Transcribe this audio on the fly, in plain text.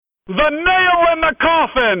The nail in the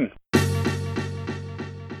coffin!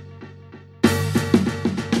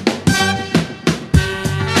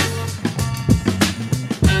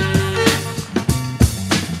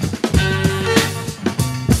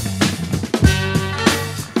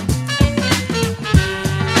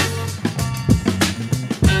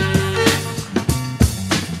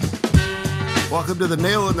 Welcome to the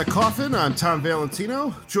Nail in the Coffin. I'm Tom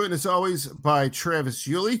Valentino, joined as always by Travis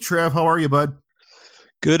Yulee. Trav, how are you, bud?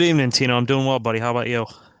 Good evening, Tino. I'm doing well, buddy. How about you?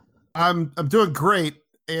 I'm doing great,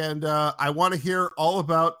 and I want to hear all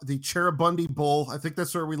about the Cherubundi Bowl. I think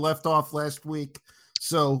that's where we left off last week.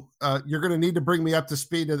 So you're going to need to bring me up to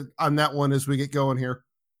speed on that one as we get going here.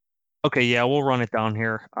 Okay, yeah, we'll run it down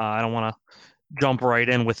here. I don't want to jump right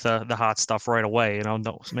in with the hot stuff right away.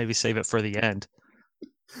 Maybe save it for the end.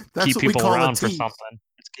 That's Keep what we people call around a for tease. something.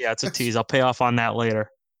 It's a tease. I'll pay off on that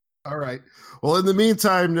later. All right. Well, in the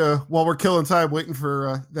meantime, while we're killing time waiting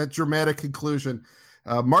for that dramatic conclusion,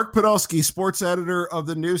 Mark Podolski, sports editor of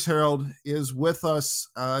the News Herald, is with us.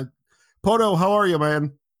 Podo, how are you,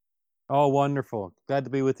 man? Oh, wonderful. Glad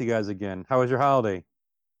to be with you guys again. How was your holiday?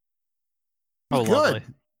 Oh, Good. Lovely.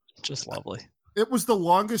 Just lovely. It was the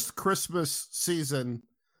longest Christmas season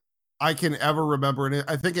I can ever remember. And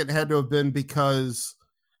I think it had to have been because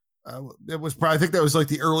it was probably, I think that was like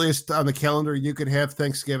the earliest on the calendar you could have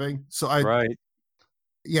Thanksgiving. So I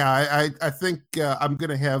think I'm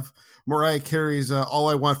going to have Mariah Carey's All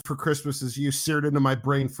I Want for Christmas Is You seared into my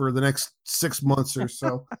brain for the next 6 months or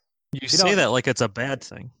so. You say that like it's a bad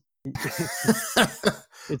thing.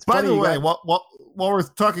 It's By the way, while we're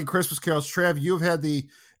talking Christmas carols, Trav, you've had the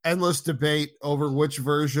endless debate over which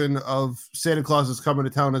version of Santa Claus is Coming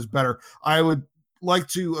to Town is better. I would like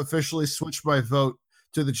to officially switch my vote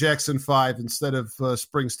to the Jackson 5 instead of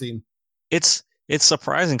Springsteen. It's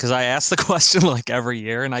surprising because I ask the question like every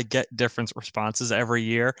year and I get different responses every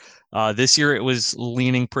year. This year it was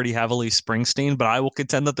leaning pretty heavily Springsteen, but I will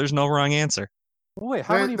contend that there's no wrong answer. Wait,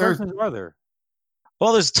 how many versions are there?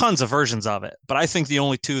 Well, there's tons of versions of it, but I think the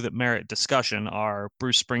only two that merit discussion are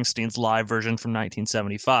Bruce Springsteen's live version from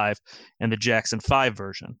 1975 and the Jackson 5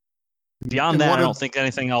 version. Beyond that, I don't think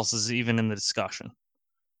anything else is even in the discussion.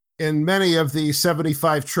 In many of the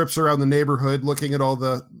 75 trips around the neighborhood, looking at all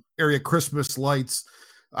the area Christmas lights,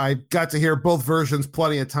 I got to hear both versions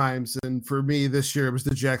plenty of times. And for me this year, it was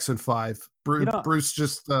the Jackson 5. Bruce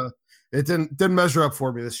just, it didn't measure up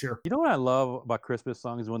for me this year. You know what I love about Christmas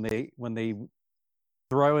songs when they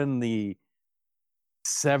throw in the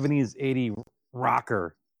 70s, 80s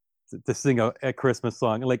rocker to sing a Christmas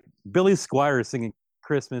song. Like Billy Squire singing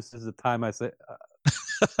Christmas is the time I say,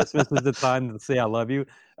 Christmas is the time to say I love you.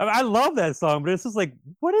 I love that song, but it's just like,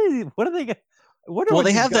 what are they? Well,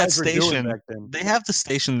 they have that station. They have the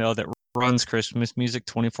station though that runs Christmas music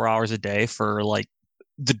 24 hours a day for like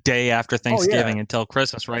the day after Thanksgiving until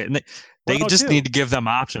Christmas, right? And they just need to give them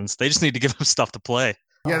options. They just need to give them stuff to play.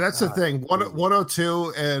 Yeah, that's the thing.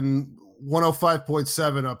 102 and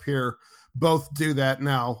 105.7 up here both do that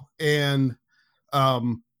now, and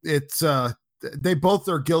it's they both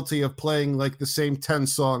are guilty of playing like the same 10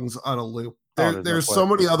 songs on a loop. There's so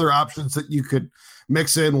many other options that you could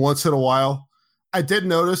mix in once in a while. I did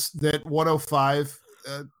notice that 105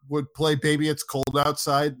 would play Baby It's Cold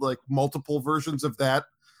Outside, like multiple versions of that.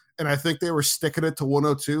 And I think they were sticking it to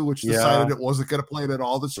 102, which decided it wasn't going to play it at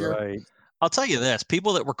all this year. Right. I'll tell you this,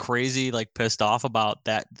 people that were crazy, like pissed off about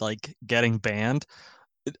that, like getting banned.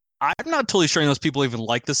 I'm not totally sure those people even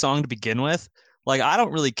like the song to begin with. Like, I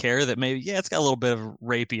don't really care that maybe, it's got a little bit of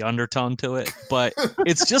rapey undertone to it, but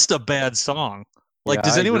it's just a bad song. Like,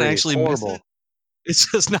 does anyone actually miss it?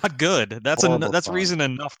 It's just not good. That's reason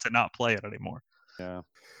enough to not play it anymore. Yeah.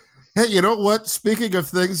 Hey, you know what? Speaking of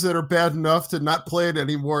things that are bad enough to not play it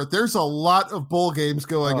anymore, there's a lot of bowl games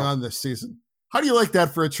going on this season. How do you like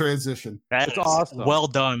that for a transition? That's awesome. Well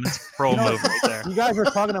done. That's a pro move right there. You guys are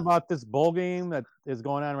talking about this bowl game that is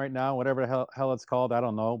going on right now, whatever the hell it's called. I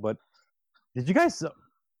don't know. But did you guys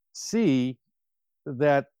see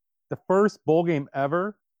that the first bowl game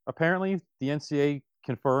ever, apparently the NCAA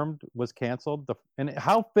confirmed, was canceled? And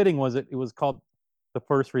how fitting was it? It was called the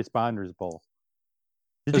First Responders Bowl.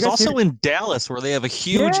 It was also in Dallas where they have a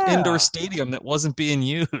huge indoor stadium that wasn't being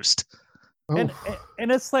used. And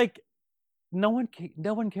it's like, no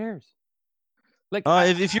one cares. Like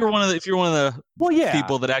if you're one of the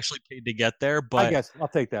people that actually paid to get there, but I guess I'll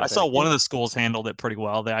take that. I saw one of the schools handled it pretty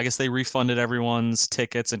well. I guess they refunded everyone's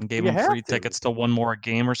tickets and gave them free tickets to one more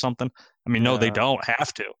game or something. I mean, no, they don't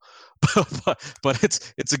have to, but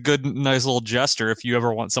it's a good, nice little gesture if you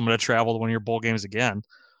ever want someone to travel to one of your bowl games again.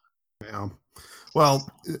 Yeah.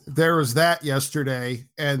 Well, there was that yesterday,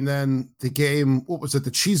 and then the game. What was it?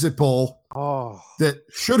 The Cheez-It Bowl. Oh, that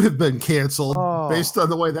should have been canceled based Oh. on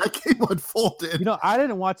the way that game unfolded. You know, I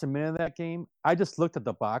didn't watch a minute of that game. I just looked at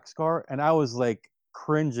the box score and I was like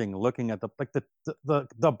cringing looking at the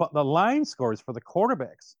line scores for the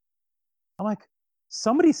quarterbacks. I'm like,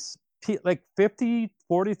 somebody's like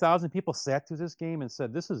 40,000 people sat through this game and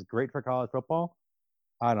said this is great for college football.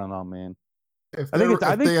 I don't know, man.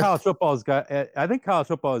 I think college football is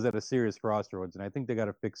at a serious crossroads, and I think they got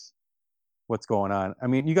to fix what's going on. I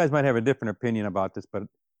mean, you guys might have a different opinion about this, but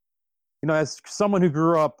you know, as someone who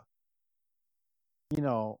grew up, you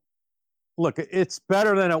know, look, it's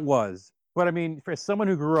better than it was. But I mean, for someone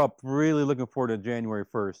who grew up really looking forward to January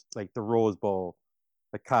 1st, like the Rose Bowl,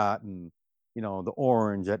 the cotton, you know, the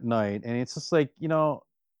orange at night, and it's just like, you know,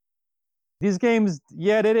 these games,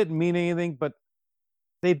 yeah, they didn't mean anything, but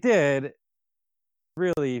they did.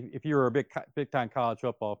 Really, if you were a big time college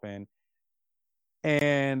football fan.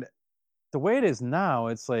 And the way it is now,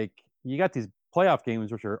 it's like you got these playoff games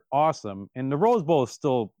which are awesome, and the Rose Bowl is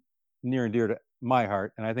still near and dear to my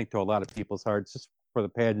heart, and I think to a lot of people's hearts, just for the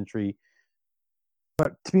pageantry.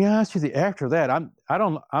 But to be honest with you, after that,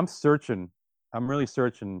 I'm searching. I'm really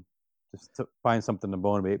searching just to find something to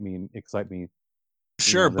motivate me and excite me.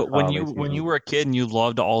 Sure, but when you were a kid and you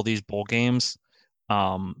loved all these bowl games,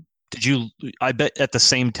 did you? I bet at the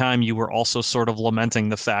same time you were also sort of lamenting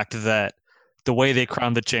the fact that the way they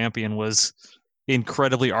crowned the champion was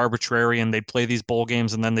incredibly arbitrary, and they'd play these bowl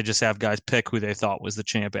games, and then they just have guys pick who they thought was the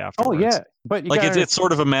champ afterwards. Oh yeah, but like it's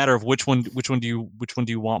sort of a matter of which one do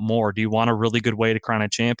you want more? Do you want a really good way to crown a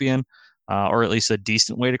champion, or at least a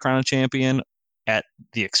decent way to crown a champion at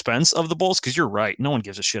the expense of the bowls? Because you're right, no one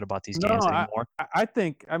gives a shit about these games anymore. I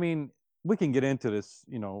think, I mean, we can get into this,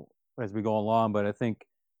 you know, as we go along, but I think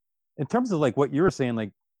in terms of like what you were saying,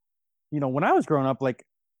 like, you know, when I was growing up, like,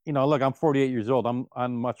 you know, look, I'm 48 years old.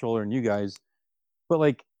 I'm much older than you guys, but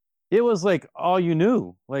like, it was like all you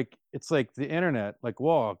knew. Like, it's like the internet. Like,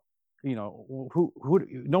 whoa, you know, who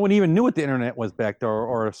no one even knew what the internet was back there,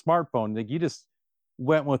 or a smartphone. Like, you just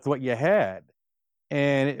went with what you had,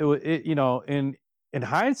 and it you know, in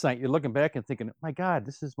hindsight, you're looking back and thinking, my God,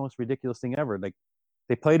 this is the most ridiculous thing ever. Like,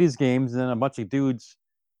 they play these games, and then a bunch of dudes,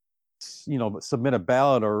 you know, submit a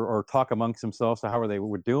ballot or talk amongst themselves, or however they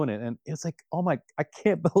were doing it, and it's like, oh my, I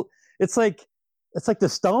can't believe it's like the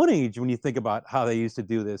Stone Age when you think about how they used to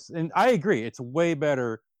do this. And I agree, it's way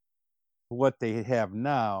better what they have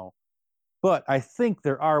now, but I think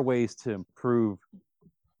there are ways to improve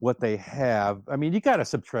what they have. I mean, you got to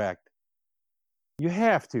subtract, you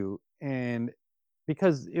have to, and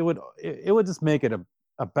because it would just make it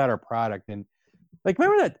a better product. And like,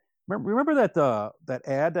 remember that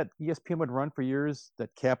ad that ESPN would run for years, that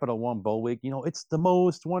Capital One Bowl Week? You know, it's the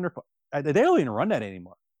most wonderful. They don't even run that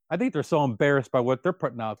anymore. I think they're so embarrassed by what they're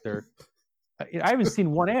putting out there. I haven't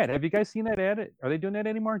seen one ad. Have you guys seen that ad? Are they doing that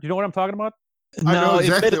anymore? Do you know what I'm talking about? No,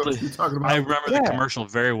 exactly what you're talking about. I remember the commercial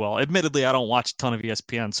very well. Admittedly, I don't watch a ton of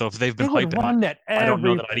ESPN, so if they've been hyping it, I don't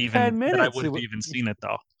know that I would have even seen it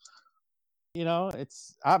though. You know,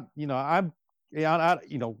 it's you know,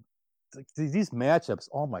 these matchups.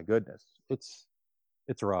 Oh my goodness, it's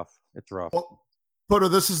rough. It's rough. Well, Poto,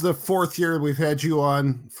 this is the fourth year we've had you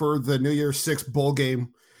on for the New Year's Six bowl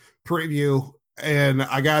game preview, and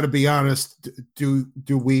I got to be honest. Do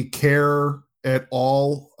we care at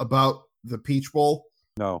all about the Peach Bowl?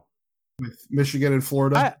 No. With Michigan and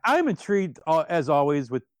Florida? I'm intrigued, as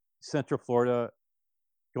always, with Central Florida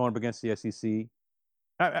going up against the SEC.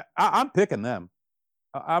 I'm picking them.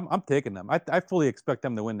 I'm taking them. I fully expect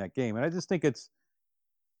them to win that game, and I just think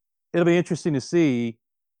it'll be interesting to see,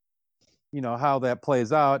 you know, how that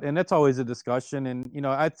plays out, and that's always a discussion. And you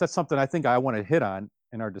know, that's something I think I want to hit on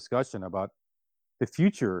in our discussion about the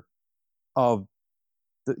future of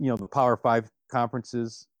the Power 5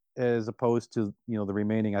 conferences, as opposed to, you know, the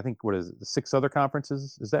remaining, I think, what is it, the 6 other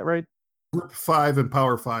conferences? Is that right? Group 5 and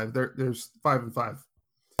Power 5. There's 5 and 5.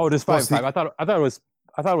 Oh, there's 5 and 5. I thought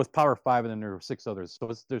it was Power 5, and then there were 6 others.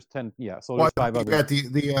 So there's 10. Yeah. So there's 5 others.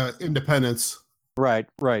 You got the independents. Right.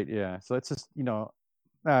 Yeah. So it's just,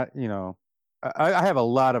 I have a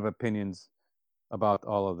lot of opinions about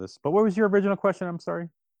all of this. But what was your original question? I'm sorry.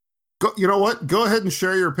 You know what? Go ahead and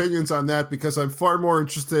share your opinions on that, because I'm far more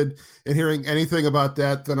interested in hearing anything about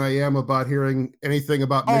that than I am about hearing anything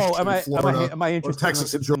about Michigan, Florida, am I interested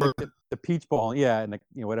Texas, in and Georgia. The Peach Bowl? Yeah, and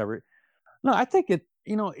whatever. No, I think it's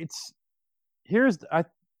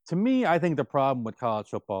to me, I think the problem with college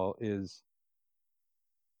football is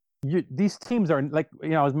these teams are like,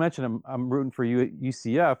 I was mentioning, I'm rooting for you at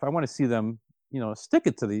UCF. I want to see them, stick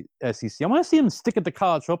it to the SEC. I want to see them stick it to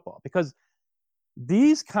college football, because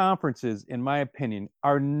these conferences, in my opinion,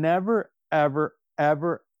 are never, ever,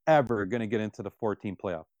 ever, ever going to get into the 14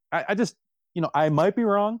 playoff. I just, I might be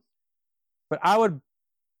wrong, but I would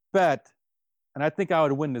bet, and I think I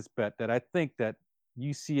would win this bet, that I think that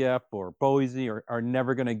UCF or Boise are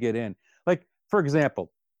never going to get in. Like, for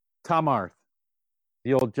example, Tom Arth,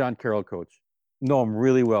 the old John Carroll coach. Know him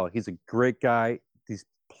really well. He's a great guy. These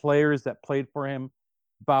players that played for him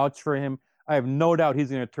vouch for him. I have no doubt he's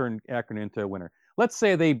going to turn Akron into a winner. Let's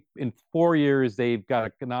say in 4 years, they've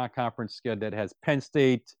got a non-conference schedule that has Penn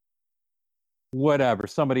State, whatever,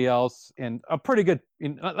 somebody else, and a pretty good.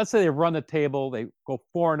 Let's say they run the table, they go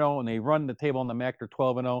 4-0, and they run the table on the MAC, they're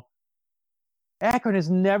 12-0. Akron is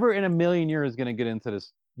never in a million years going to get into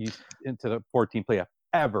the 14 playoff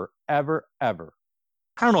ever, ever, ever.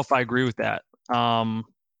 I don't know if I agree with that.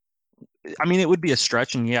 I mean, it would be a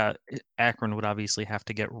stretch, and yeah, Akron would obviously have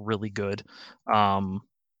to get really good.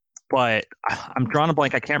 But I'm drawing a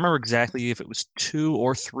blank. I can't remember exactly if it was 2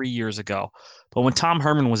 or 3 years ago. But when Tom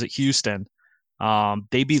Herman was at Houston,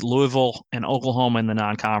 they beat Louisville and Oklahoma in the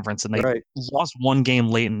non-conference, and they lost one game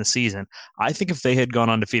late in the season. I think if they had gone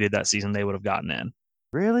undefeated that season, they would have gotten in.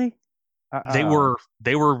 Really? They were.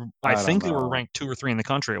 I think they were ranked 2 or 3 in the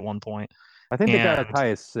country at one point. I think they got as high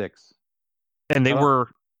as 6. And they were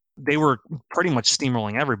pretty much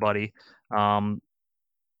steamrolling everybody.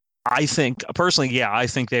 I think personally, I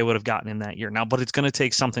think they would have gotten in that year now, but it's going to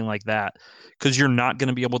take something like that because you're not going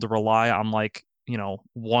to be able to rely on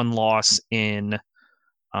one loss in,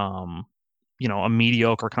 a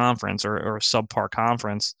mediocre conference or a subpar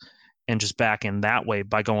conference and just back in that way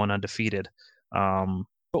by going undefeated. But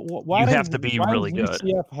why you have to be really good.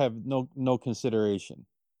 UCF have no consideration.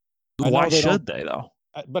 Why should they though?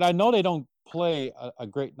 But I know they don't play a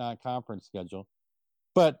great non-conference schedule.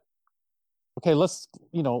 But okay, let's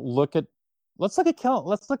look at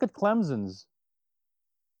Clemson's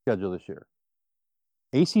schedule this year.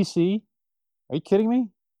 ACC? Are you kidding me?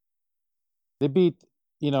 They beat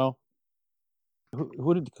who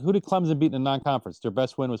did Clemson beat in the non-conference? Their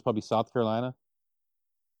best win was probably South Carolina,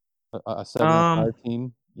 a 7-5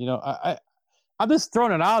 team. I'm just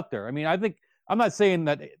throwing it out there. I mean, I think I'm not saying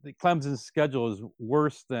that the Clemson's schedule is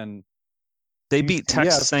worse than they beat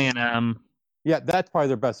Texas A&M. Yeah, that's probably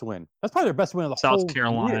their best win. That's probably their best win of the whole South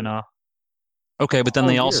Carolina. Year. Okay, but then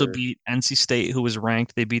they also beat NC State, who was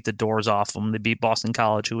ranked. They beat the doors off them. They beat Boston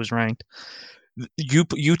College, who was ranked.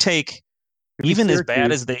 You take even as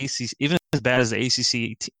bad as the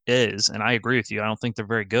ACC is, and I agree with you. I don't think they're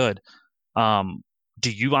very good.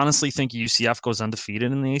 Do you honestly think UCF goes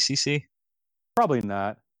undefeated in the ACC? Probably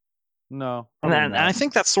not. No, and I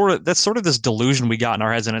think that's sort of this delusion we got in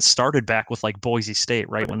our heads, and it started back with like Boise State,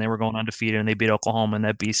 right, when they were going undefeated and they beat Oklahoma in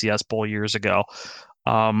that BCS Bowl years ago.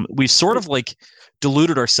 We sort of like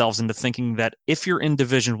deluded ourselves into thinking that if you're in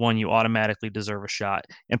Division I, you automatically deserve a shot.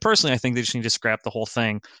 And personally, I think they just need to scrap the whole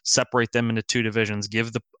thing, separate them into 2 divisions,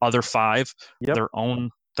 give the other 5 their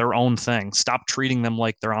own thing. Stop treating them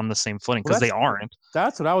like they're on the same footing because they aren't.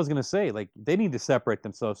 That's what I was going to say. Like they need to separate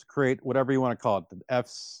themselves, create whatever you want to call it, the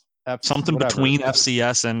something whatever. Between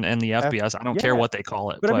FCS and the FBS. I don't care what they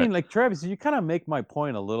call it. But I mean, like Travis, you kind of make my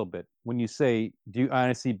point a little bit when you say, do you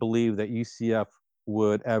honestly believe that UCF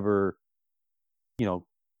would ever,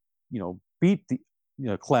 beat the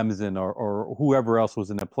Clemson or whoever else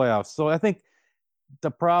was in the playoffs? So I think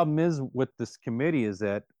the problem is with this committee is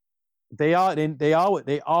that they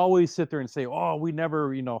always sit there and say, oh, we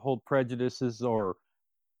never hold prejudices or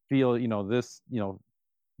feel this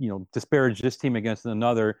disparage this team against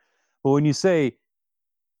another. But when you say,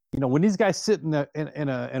 when these guys sit in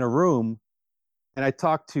a room, and I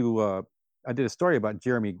talked to I did a story about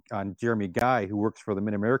Jeremy Guy, who works for the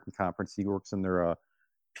Mid-American Conference. He works in their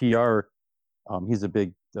PR. He's a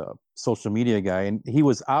big social media guy, and he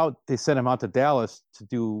was out. They sent him out to Dallas to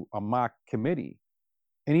do a mock committee,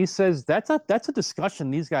 and he says that's a discussion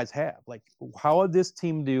these guys have. Like, how would this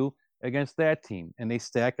team do against that team? And they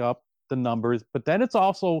stack up the numbers, but then it's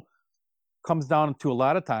also comes down to a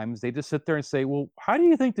lot of times they just sit there and say, well, how do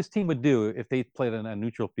you think this team would do if they played on a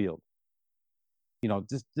neutral field?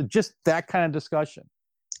 Just that kind of discussion.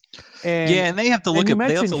 And they have to look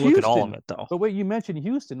at all of it though. But wait, you mentioned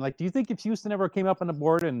Houston. Like, do you think if Houston ever came up on the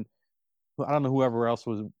board and I don't know whoever else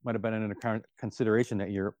might have been in a consideration that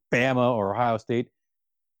year, Bama or Ohio State,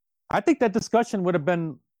 I think that discussion would have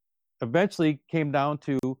been eventually came down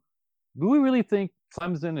to, do we really think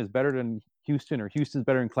Clemson is better than Houston, or Houston's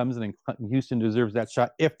better than Clemson, and Houston deserves that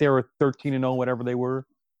shot if they were 13-0, whatever they were?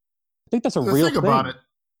 I think that's a real thing.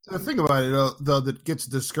 The thing about it, though, that gets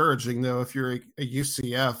discouraging, though, if you're a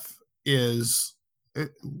UCF, is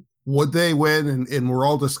would they win? And we're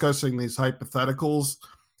all discussing these hypotheticals.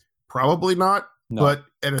 Probably not. No. But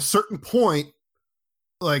at a certain point,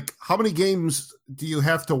 like, how many games do you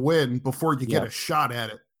have to win before you get a shot at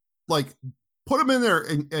it? Like, put them in there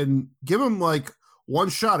and give them like one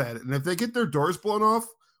shot at it. And if they get their doors blown off,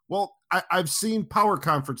 well, I've seen power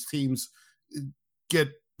conference teams get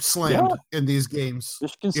slammed in these games,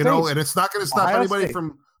 you know, and it's not going to stop anybody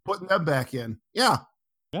from putting them back in. Yeah.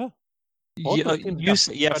 Yeah.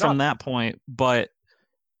 From that point, but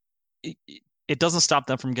it doesn't stop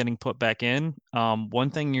them from getting put back in. One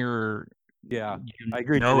thing I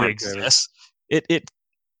agree. Exists.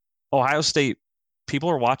 Ohio State, people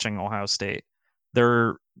are watching Ohio State.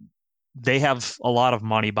 They have a lot of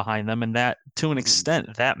money behind them, and that, to an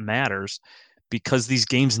extent, that matters because these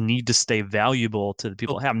games need to stay valuable to the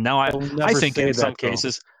people that have them. Now, I think in some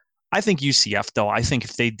cases, I think UCF, though, I think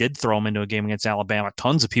if they did throw them into a game against Alabama,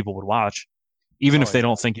 tons of people would watch. Even if they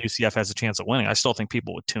don't think UCF has a chance of winning, I still think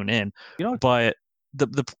people would tune in. But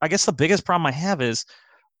I guess the biggest problem I have is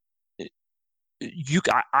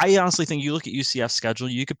I honestly think you look at UCF's schedule,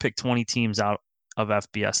 you could pick 20 teams out of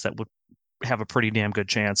FBS that would have a pretty damn good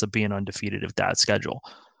chance of being undefeated if that schedule.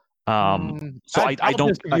 So I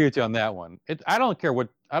don't disagree with you on that one. I don't care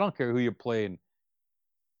who you're playing.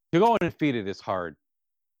 To go undefeated is hard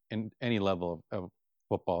in any level of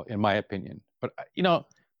football, in my opinion. But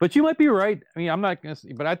but you might be right. I mean, I'm not going to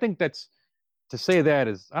say, but I think to say that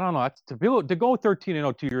is, I don't know, to go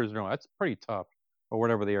 13-0 2 years in a row, that's pretty tough. Or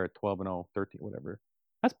whatever they are, 12-0, 13, whatever.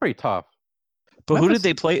 That's pretty tough. But who did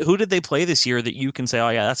they play? Who did they play this year that you can say, oh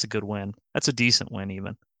yeah, that's a good win? That's a decent win,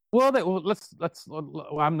 even. Well, let's. I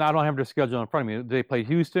don't have their schedule in front of me. They played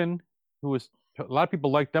Houston, who was a lot of people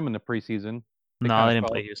liked them in the preseason. They didn't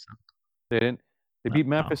play Houston. They didn't. They beat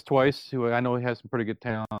Memphis twice, who I know has some pretty good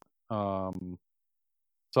talent.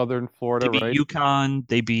 Southern Florida, they beat UConn.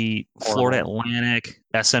 They beat Florida Atlantic,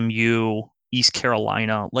 SMU, East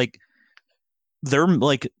Carolina. Like their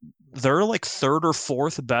third or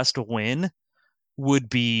fourth best win would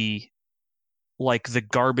be like the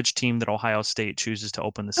garbage team that Ohio State chooses to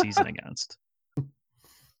open the season against.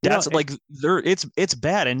 That's it's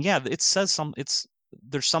bad, and it says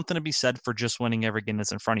there's something to be said for just winning every game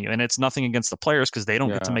that's in front of you. And it's nothing against the players because they don't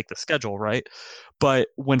get to make the schedule, right? But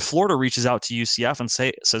when Florida reaches out to UCF and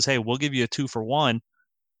says, hey, we'll give you a 2-for-1,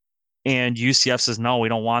 and UCF says, no, we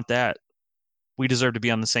don't want that. We deserve to be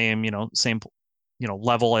on the same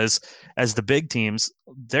level as the big teams.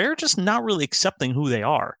 They're just not really accepting who they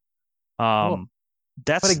are.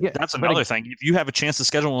 That's another thing. If you have a chance to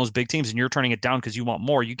schedule one of those big teams and you're turning it down because you want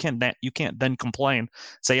more, you can't then complain.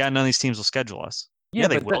 Say, yeah, none of these teams will schedule us. Yeah,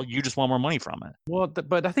 they will. You just want more money from it. Well,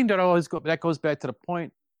 but I think that goes back to the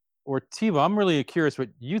point. Or Tiva, I'm really curious what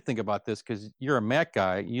you think about this because you're a MAC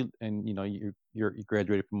guy. You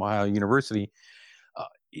graduated from Ohio University.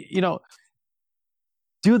 Will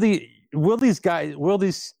these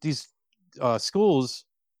schools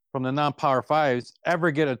from the non-Power Fives ever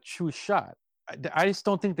get a true shot? I just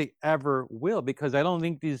don't think they ever will because I don't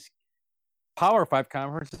think these Power Five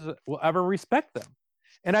conferences will ever respect them.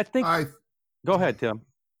 And I think. Go ahead, Tim.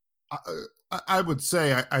 I would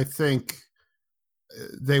say I think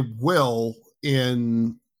they will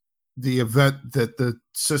in the event that the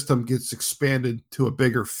system gets expanded to a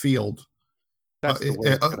bigger field. That's the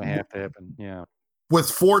way it's going to have to happen. Yeah.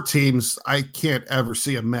 With 4 teams, I can't ever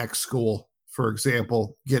see a MAC school, for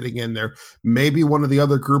example, getting in there. Maybe one of the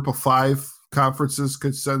other group of 5 conferences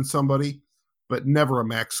could send somebody, but never a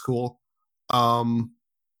MAC school.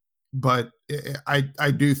 But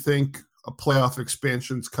I do think a playoff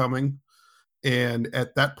expansion's coming. And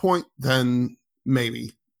at that point, then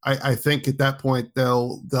maybe. I think at that point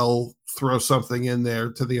they'll throw something in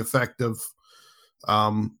there to the effect of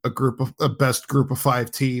a best group of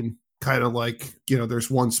 5 team, kind of like,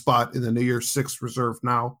 there's one spot in the New Year's Six reserve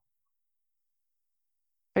now.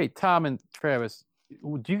 Hey, Tom and Travis,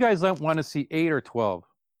 do you guys want to see 8 or 12?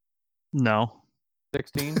 No.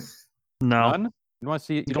 16? No. None? You want to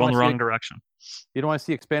see? You don't want the wrong direction. You don't want to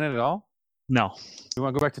see expanded at all? No. You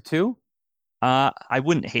want to go back to 2? I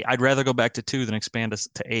wouldn't hate. I'd rather go back to 2 than expand us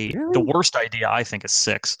to 8. Really? The worst idea, I think, is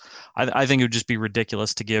 6. I think it would just be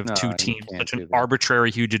ridiculous to give 2 teams such an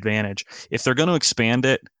arbitrary huge advantage. If they're going to expand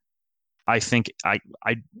it, I think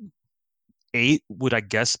 8 would, I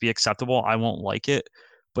guess, be acceptable. I won't like it,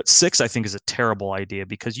 but 6 I think is a terrible idea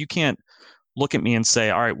because you can't look at me and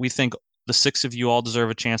say, all right, we think the 6 of you all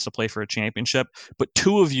deserve a chance to play for a championship, but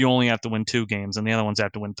 2 of you only have to win 2 games and the other ones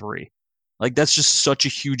have to win 3. Like, that's just such a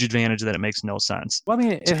huge advantage that it makes no sense. Well, I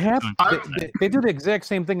mean, it happens. They do the exact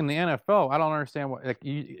same thing in the NFL. I don't understand what. Like,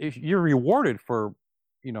 you're rewarded for,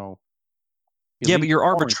 Yeah, but you're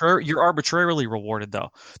arbitrarily rewarded though.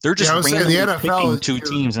 They're just I was saying randomly the NFL, picking two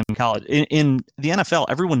teams in college. In the NFL,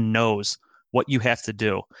 everyone knows what you have to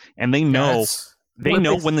do, and they know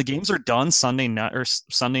when the games are done Sunday night or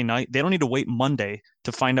Sunday night. They don't need to wait Monday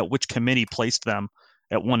to find out which committee placed them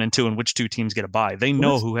at 1 and 2 and which two teams get a bye. They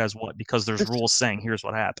know who has what because there's rules saying here's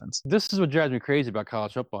what happens. This is what drives me crazy about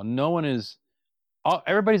college football.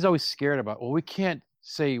 Everybody's always scared about, well, we can't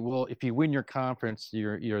say, well, if you win your conference,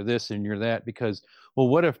 you're this and you're that, because, well,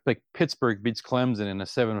 what if like Pittsburgh beats Clemson and a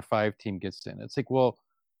 7-5 team gets in? It's like, well,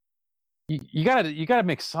 you gotta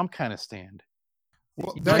make some kind of stand.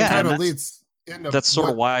 Well, that kind of leads into that's sort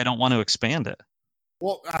of why I don't want to expand it.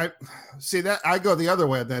 Well, I see that I go the other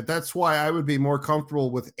way on that. That's why I would be more comfortable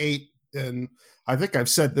with 8. And I think I've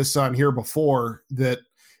said this on here before, that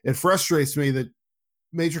it frustrates me that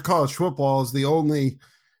major college football is the only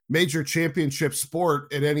major championship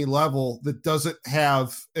sport at any level that doesn't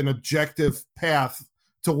have an objective path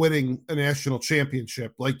to winning a national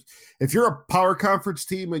championship. Like if you're a power conference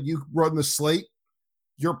team and you run the slate,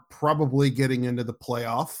 you're probably getting into the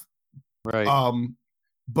playoff. Right.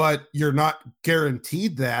 But you're not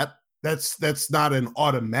guaranteed that. That's not an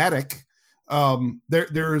automatic.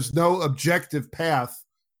 There is no objective path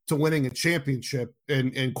to winning a championship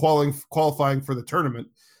and qualifying for the tournament.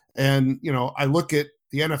 And, I look at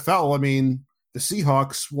the NFL. I mean, the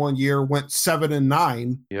Seahawks one year went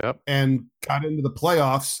 7-9 and got into the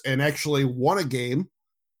playoffs and actually won a game.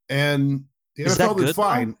 And the NFL did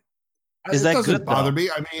fine. Is that doesn't good? Bother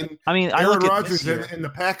me. I mean, Aaron Rodgers and the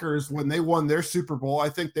Packers, when they won their Super Bowl, I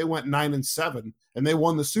think they went 9-7 and they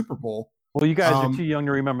won the Super Bowl. Well, you guys are too young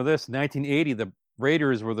to remember this. 1980, the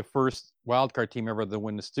Raiders were the first wild card team ever to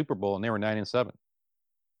win the Super Bowl, and they were 9-7.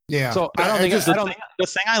 Yeah. So the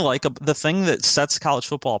thing I like, the thing that sets college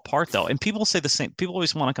football apart, though, and people say the same. People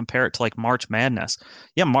always want to compare it to like March Madness.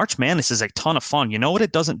 Yeah, March Madness is a ton of fun. You know what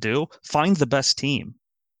it doesn't do? Find the best team.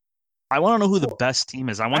 I want to know who the best team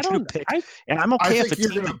is. I want you to pick, and I'm okay if a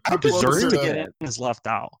team that deserves to get in is left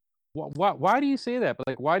out. Why do you say that?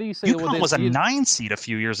 But why do you say UConn was a 9 seed a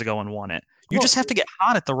few years ago and won it? You just have to get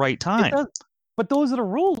hot at the right time. But those are the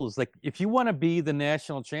rules. Like if you want to be the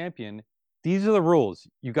national champion, these are the rules.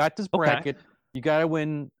 You got this bracket. Okay. You got to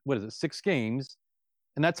win. 6 games,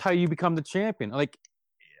 and that's how you become the champion. Like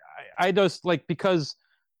I just because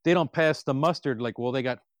they don't pass the mustard. Like, well, they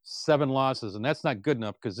got 7 losses, and that's not good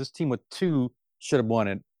enough because this team with 2 should have won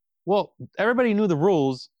it. Well, everybody knew the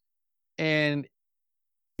rules, and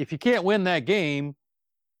if you can't win that game,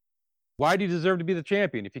 why do you deserve to be the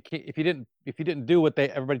champion? If you didn't do what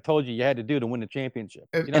everybody told you had to do to win the championship,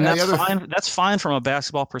 and that's fine. That's fine from a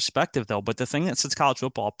basketball perspective, though. But the thing that sets college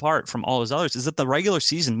football apart from all those others is that the regular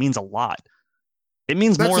season means a lot. It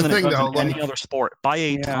means more than it does in any other sport by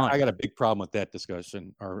a ton. I got a big problem with that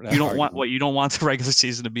discussion. You don't want the regular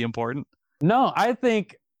season to be important? No, I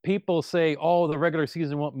think people say, "Oh, the regular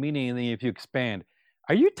season won't mean anything if you expand."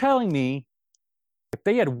 Are you telling me if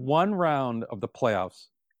they had 1 round of the playoffs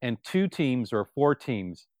and 2 teams or 4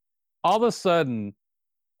 teams, all of a sudden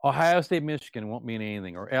Ohio State, Michigan won't mean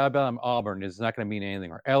anything, or Alabama, Auburn is not going to mean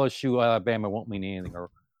anything, or LSU, Alabama won't mean anything, or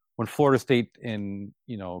when Florida State and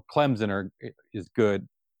Clemson is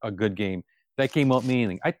a good game, that game won't mean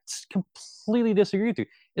anything. I completely disagree with you.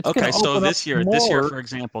 Okay, so this year,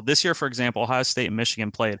 for example, Ohio State and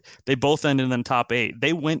Michigan played. They both ended in the top 8.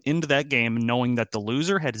 They went into that game knowing that the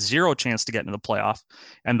loser had 0 chance to get into the playoff,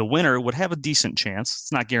 and the winner would have a decent chance.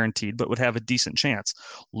 It's not guaranteed, but would have a decent chance.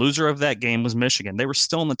 Loser of that game was Michigan. They were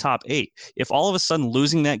still in the top 8. If all of a sudden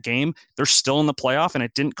losing that game, they're still in the playoff and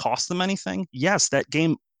it didn't cost them anything, yes, that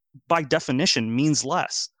game by definition means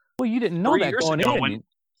less. Well, you didn't know that going in.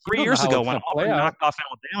 3 years ago when Auburn knocked off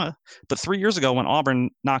Alabama, but 3 years ago when Auburn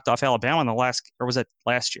knocked off Alabama in the last, or was it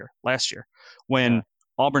last year? Last year, when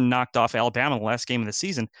Auburn knocked off Alabama in the last game of the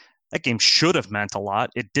season, that game should have meant a lot.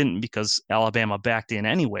 It didn't because Alabama backed in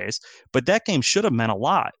anyways, but that game should have meant a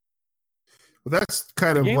lot. Well, that's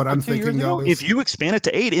kind of what I'm thinking, though. If you expand it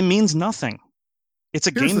to 8, it means nothing. It's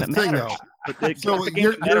a game that matters. It's a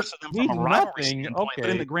game that matters to them from a rivalry standpoint, but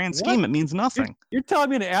in the grand scheme, it means nothing. You're telling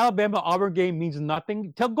me an Alabama-Auburn game means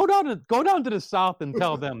nothing? Go down to the South and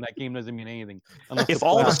tell them that game doesn't mean anything. If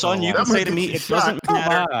all of a sudden you can say to me, it doesn't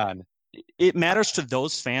matter. It matters to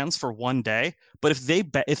those fans for one day, but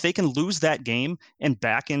if they can lose that game and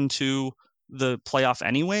back into the playoff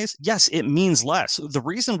anyways, yes, it means less. The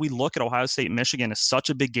reason we look at Ohio State, Michigan as such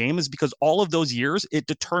a big game is because all of those years, it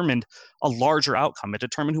determined a larger outcome. It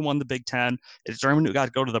determined who won the Big Ten. It determined who got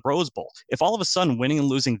to go to the Rose Bowl. If all of a sudden winning and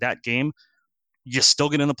losing that game, you still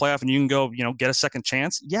get in the playoff and you can go, get a second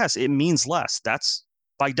chance. Yes, it means less. That's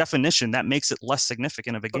by definition, that makes it less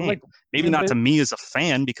significant of a game. Like, Maybe not to me as a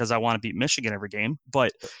fan because I want to beat Michigan every game,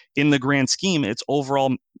 but in the grand scheme, its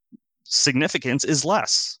overall significance is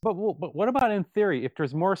less. But what about in theory? If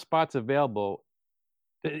there's more spots available,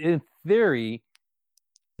 in theory,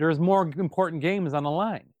 there's more important games on the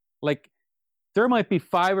line. Like, there might be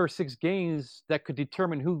 5 or 6 games that could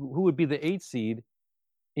determine who would be the 8 seed.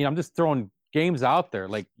 You know, I'm just throwing games out there.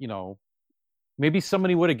 Like, you know, maybe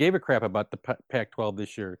somebody would have gave a crap about the Pac-12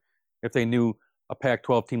 this year if they knew a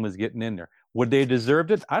Pac-12 team was getting in there. Would they have deserved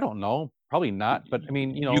it? I don't know. Probably not. But I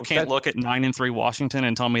mean, you know, you can't look at 9-3 Washington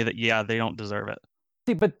and tell me that they don't deserve it.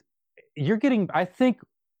 See, but you're getting. I think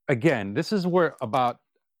again, this is where about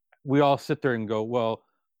we all sit there and go, well,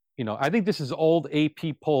 you know, I think this is old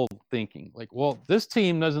AP poll thinking. Like, well, this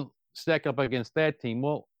team doesn't stack up against that team.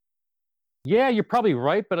 Well, yeah, you're probably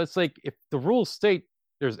right, but it's like if the rules state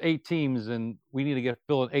there's 8 teams and we need to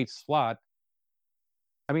fill an 8th slot.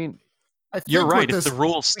 I mean, you're right. If the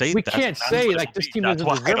rules state we that, can't say like this team doesn't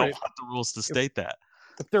deserve it. I don't want the rules to state that.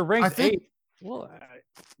 If they're ranked 8, well,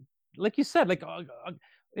 like you said, like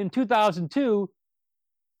in 2002,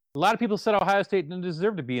 a lot of people said Ohio State didn't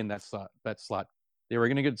deserve to be in that slot. They were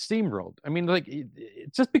going to get steamrolled. I mean, like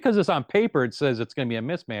just because it's on paper, it says it's going to be a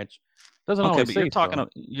mismatch. Doesn't always but say you're talking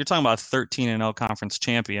about a 13-0 conference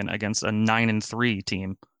champion against a 9-3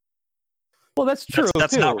 team. Well, that's true.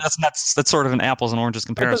 That's sort of an apples and oranges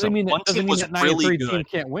comparison. One team was really good. Team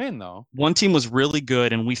can't win though. One team was really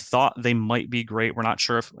good, and we thought they might be great. We're not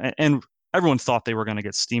sure if, and everyone thought they were going to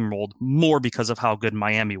get steamrolled more because of how good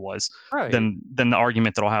Miami was than the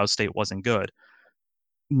argument that Ohio State wasn't good.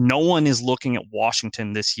 No one is looking at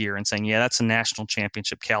Washington this year and saying, yeah, that's a national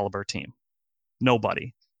championship caliber team.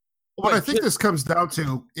 Nobody. What I think this comes down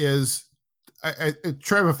to is,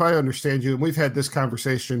 Trev, if I understand you, and we've had this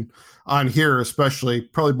conversation on here, especially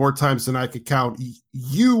probably more times than I could count,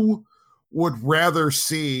 you would rather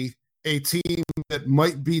see a team that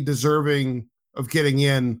might be deserving of getting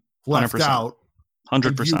in left 100%. out.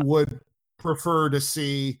 100%. You would prefer to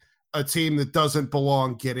see a team that doesn't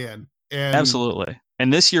belong get in. And absolutely.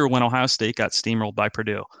 And this year when Ohio State got steamrolled by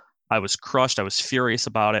Purdue, I was crushed. I was furious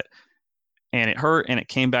about it. And it hurt, and it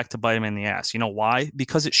came back to bite him in the ass. You know why?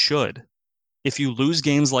 Because it should. If you lose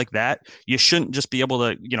games like that, you shouldn't just be able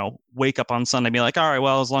to, you know, wake up on Sunday and be like, all right,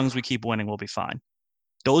 well, as long as we keep winning, we'll be fine.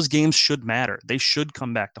 Those games should matter. They should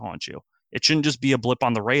come back to haunt you. It shouldn't just be a blip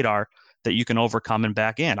on the radar that you can overcome and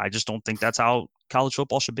back in. I just don't think that's how college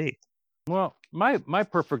football should be. Well, my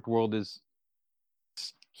perfect world is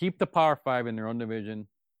keep the Power 5 in their own division.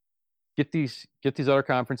 Get these other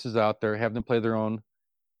conferences out there, have them play their own.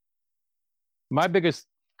 My biggest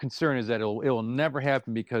concern is that it will never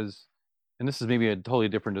happen because, and this is maybe a totally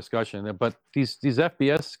different discussion, but these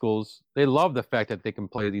FBS schools, they love the fact that they can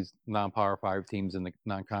play these non-Power 5 teams in the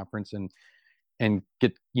non-conference and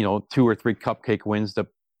get, you know, 2 or 3 cupcake wins to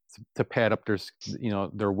pad up their, you know,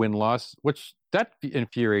 their win-loss, which that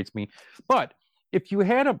infuriates me. But if you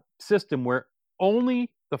had a system where only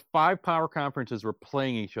the 5 power conferences were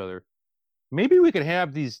playing each other, maybe we could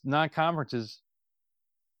have these non-conferences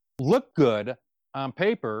look good on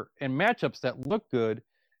paper and matchups that look good,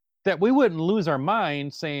 that we wouldn't lose our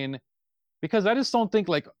mind saying, because I just don't think,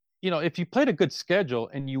 like, you know, if you played a good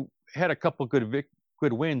schedule and you had a couple good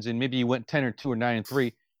wins and maybe you went 10-2 or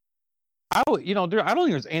 9-3, I don't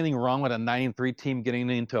think there's anything wrong with a 9-3 team getting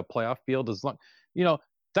into a playoff field. As long, you know,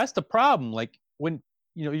 that's the problem. Like when,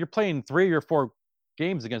 you know, you're playing 3 or 4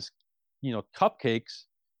 games against, you know, cupcakes.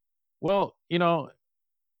 Well,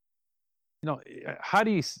 how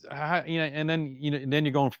do you know, and then, you know, and then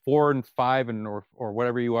you're going 4-5 or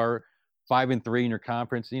whatever you are, 5-3 in your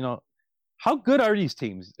conference. You know, how good are these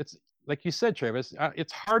teams? It's like you said, Travis,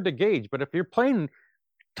 it's hard to gauge, but if you're playing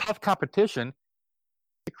tough competition,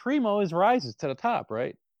 the cream always rises to the top,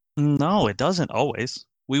 right? No, it doesn't always.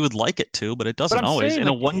 We would like it to, but it doesn't always. In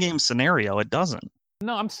a one-game scenario, it doesn't.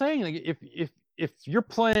 No, I'm saying, like, if you're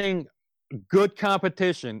playing good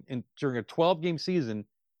competition during a 12-game season,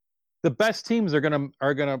 the best teams are gonna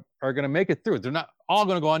make it through. They're not all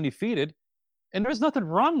gonna go undefeated, and there's nothing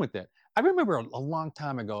wrong with that. I remember a long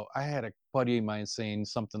time ago, I had a buddy of mine saying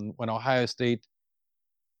something when Ohio State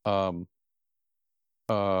was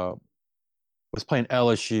playing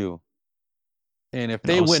LSU, and if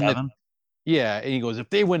they win it, and he goes, if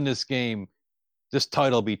they win this game, this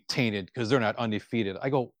title will be tainted because they're not undefeated. I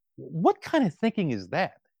go, what kind of thinking is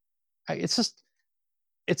that?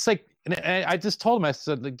 It's like, and I just told him, I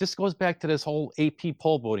said, like, this goes back to this whole AP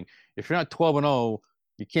poll voting. If you're not 12-0,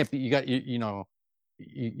 you can't be. You got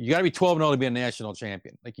you got to be 12-0 to be a national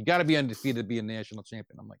champion. Like, you got to be undefeated to be a national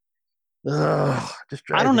champion. I'm like, Just I drives don't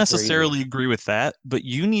me crazy. necessarily agree with that, but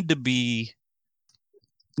you need to be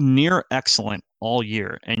near excellent all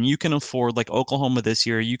year. And you can afford, like Oklahoma this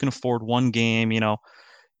year, you can afford one game,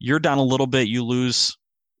 you're down a little bit, you lose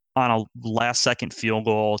on a last second field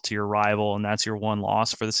goal to your rival, and that's your one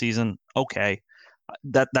loss for the season. Okay.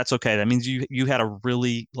 That's okay. That means you had a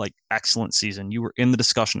really excellent season. You were in the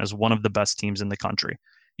discussion as one of the best teams in the country.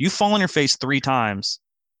 You fall on your face 3 times.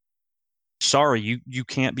 Sorry, you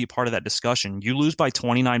can't be part of that discussion. You lose by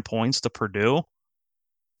 29 points to Purdue.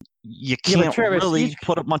 You Yeah, but can't Travis, really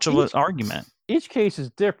put up much of an argument. Each case is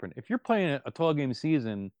different. If you're playing a 12-game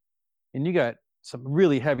season and you got some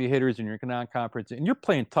really heavy hitters in your non-conference and you're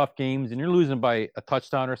playing tough games and you're losing by a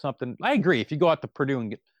touchdown or something, I agree. If you go out to Purdue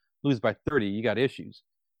and lose by 30, you got issues.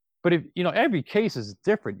 But if every case is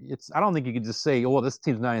different. I don't think you can just say, "Oh, well, this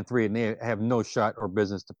team's 9-3 and they have no shot or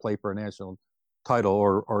business to play for a national title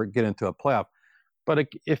or get into a playoff." But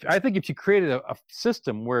I think if you created a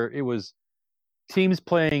system where it was teams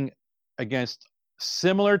playing against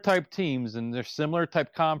similar type teams and they're similar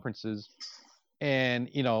type conferences, and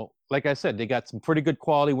like I said, they got some pretty good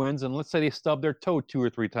quality wins, and let's say they stubbed their toe 2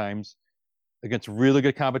 or 3 times against really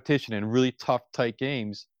good competition and really tough, tight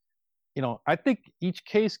games. I think each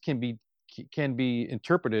case can be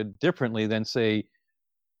interpreted differently than say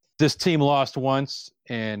this team lost once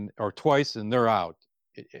or twice and they're out.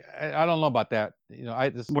 I don't know about that.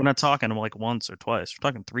 We're not talking like once or twice. We're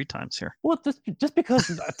talking 3 times here. Well, just because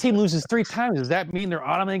a team loses 3 times, does that mean they're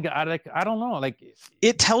automatically I don't know.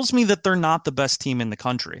 It tells me that they're not the best team in the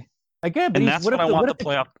country. Again, and that's what I want the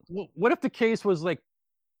playoff. What if the case was like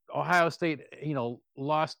Ohio State,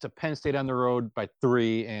 lost to Penn State on the road by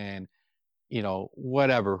 3, and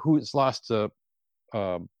whatever, who's lost to,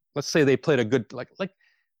 let's say they played a good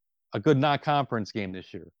a good non-conference game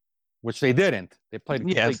this year, which they didn't. They played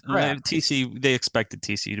TCU. They expected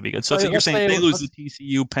TCU to be good. So you're saying they lose to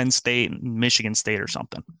TCU, Penn State, and Michigan State or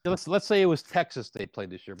something. Let's say it was Texas they played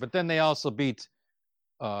this year, but then they also beat.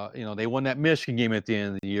 They won that Michigan game at the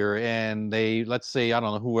end of the year, and let's say, I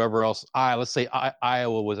don't know, whoever else. Let's say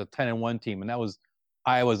Iowa was a 10-1 team, and that was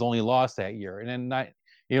Iowa's only loss that year. And then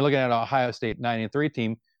you're looking at Ohio State 9-3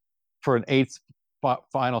 team for an 8th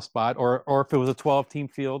final spot, or if it was a 12-team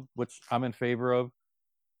field, which I'm in favor of.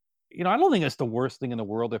 I don't think it's the worst thing in the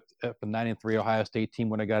world if a 9-3 Ohio State team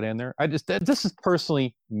would have got in there. This is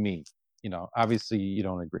personally me. Obviously you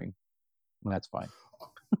don't agree, and that's fine.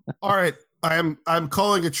 All right. I'm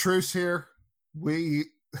calling a truce here.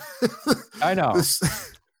 I know.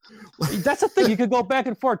 That's the thing. You could go back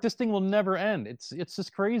and forth. This thing will never end. It's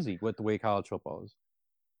just crazy with the way college football is.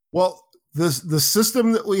 Well, the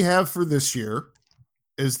system that we have for this year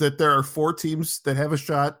is that there are 4 teams that have a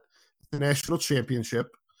shot at the national championship.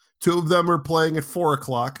 2 of them are playing at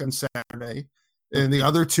 4:00 on Saturday, and the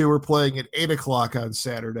other 2 are playing at 8:00 on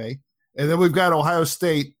Saturday. And then we've got Ohio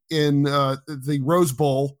State in the Rose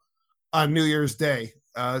Bowl on New Year's Day.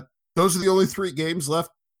 Those are the only 3 games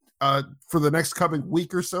left for the next coming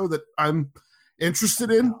week or so that I'm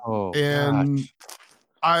interested in. Oh, and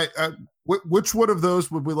which one of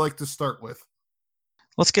those would we like to start with?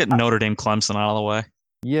 Let's get Notre Dame Clemson out of the way.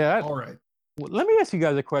 Yeah. All right. Let me ask you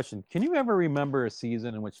guys a question. Can you ever remember a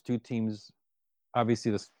season in which 2 teams,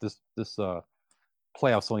 obviously this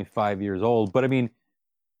playoff's only 5 years old, but I mean,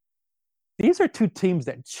 these are 2 teams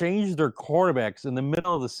that changed their quarterbacks in the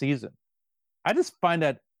middle of the season. I just find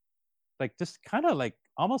that just kind of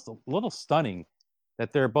almost a little stunning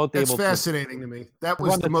that they're both able to. It's fascinating to me. That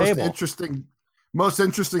was the most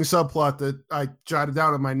interesting subplot that I jotted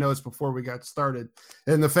down in my notes before we got started.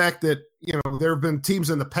 And the fact that, there have been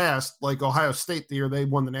teams in the past, like Ohio State, the year they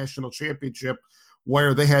won the national championship,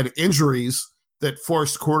 where they had injuries that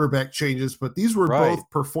forced quarterback changes, but these were both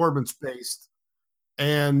performance-based.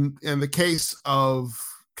 And in the case of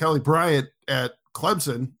Kelly Bryant at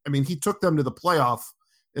Clemson, I mean, he took them to the playoff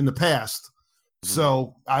in the past.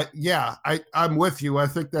 So I'm with you. I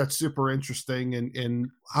think that's super interesting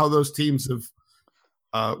in how those teams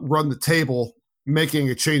have run the table, making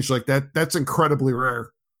a change like that. That's incredibly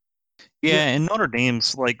rare. Yeah, and Notre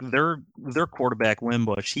Dame's their quarterback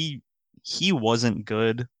Wimbush, he wasn't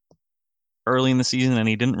good early in the season, and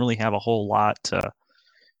he didn't really have a whole lot to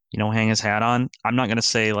hang his hat on. I'm not going to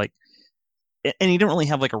say and he didn't really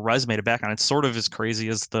have a resume to back on. It's sort of as crazy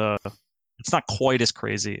as it's not quite as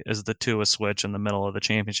crazy as the Tua switch in the middle of the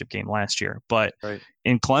championship game last year. But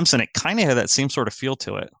in Clemson, it kind of had that same sort of feel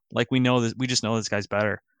to it. We just know this guy's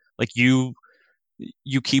better. You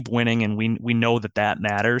keep winning, and we know that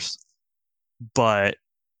matters. But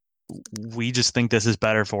we just think this is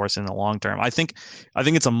better for us in the long term. I think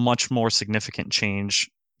it's a much more significant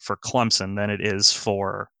change for Clemson than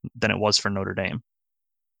it was for Notre Dame.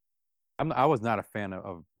 I was not a fan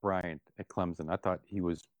of Bryant at Clemson. I thought he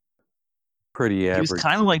was pretty average. He was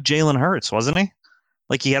kind of like Jalen Hurts, wasn't he?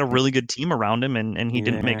 Like he had a really good team around him, and he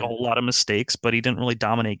didn't make a whole lot of mistakes, but he didn't really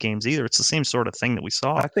dominate games either. It's the same sort of thing that we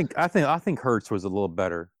saw. I think Hurts was a little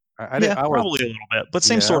better. Probably a little bit, but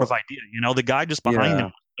same sort of idea. The guy just behind him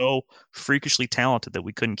was so freakishly talented that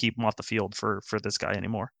we couldn't keep him off the field for this guy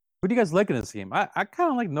anymore. What do you guys like in this game? I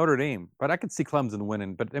kind of like Notre Dame, but I could see Clemson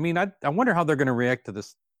winning. But I mean, I wonder how they're going to react to the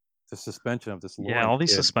suspension of this. Yeah, all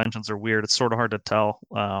these suspensions are weird. It's sort of hard to tell.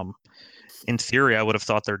 In theory, I would have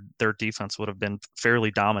thought their defense would have been fairly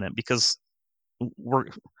dominant because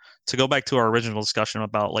to go back to our original discussion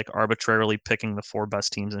about like arbitrarily picking the 4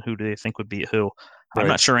 best teams and who do they think would beat who. Right. I'm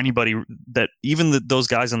not sure anybody that even those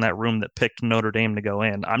guys in that room that picked Notre Dame to go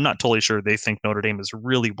in, I'm not totally sure they think Notre Dame is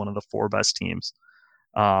really one of the 4 best teams.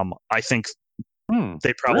 I think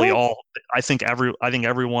they probably all. I think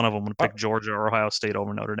every one of them would pick Georgia or Ohio State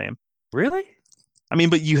over Notre Dame. Really? I mean,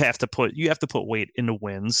 but you have to put weight into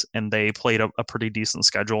wins, and they played a pretty decent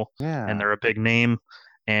schedule. Yeah. And they're a big name,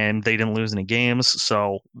 and they didn't lose any games,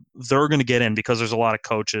 so they're going to get in because there's a lot of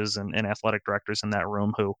coaches and athletic directors in that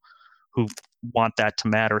room who want that to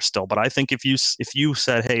matter still. But I think if you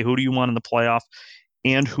said, hey, who do you want in the playoff,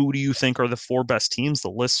 and who do you think are the 4 best teams, the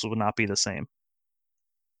lists would not be the same.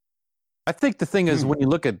 I think the thing is when you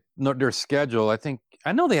look at their schedule,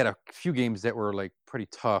 I know they had a few games that were like pretty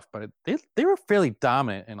tough, but they were fairly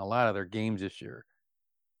dominant in a lot of their games this year.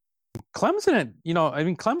 Clemson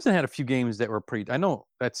had a few games that were pretty. I know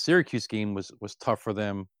that Syracuse game was tough for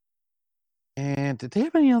them. And did they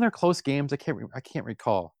have any other close games? I can't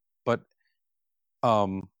recall. But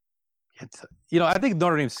I think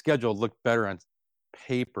Notre Dame's schedule looked better on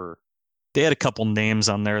paper. They had a couple names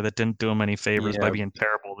on there that didn't do them any favors by being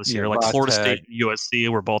terrible this year. Like Florida State and USC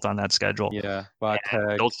were both on that schedure. Yeah,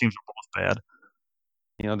 those teams were both bad.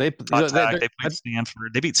 They played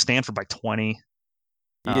Stanford. They beat Stanford by 20.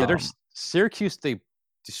 Yeah, there's Syracuse. They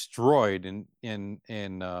destroyed and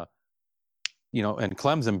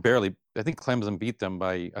Clemson barely. I think Clemson beat them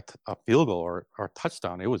by a field goal or a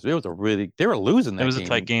touchdown. They were losing that game. It was a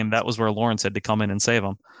tight game. That was where Lawrence had to come in and save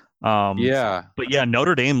them. But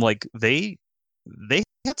Notre Dame, like they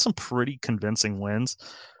had some pretty convincing wins.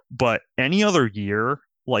 But any other year,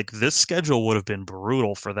 like this schedule would have been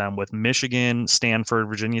brutal for them with Michigan, Stanford,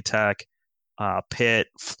 Virginia Tech, Pitt,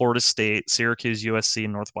 Florida State, Syracuse, USC,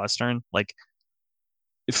 and Northwestern. Like,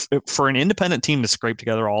 if for an independent team to scrape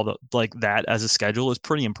together all like that as a schedule is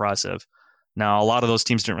pretty impressive. Now, a lot of those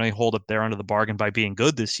teams didn't really hold up their end of the bargain by being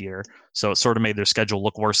good this year, so it sort of made their schedule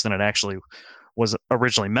look worse than it actually was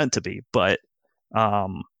originally meant to be. But I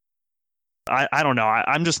don't know.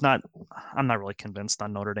 I'm not really convinced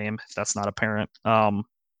on Notre Dame, if that's not apparent.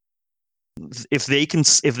 If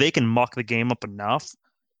they can muck the game up enough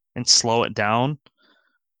and slow it down,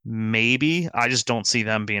 maybe. I just don't see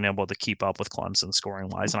them being able to keep up with Clemson scoring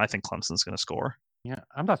wise, and I think Clemson's going to score. Yeah,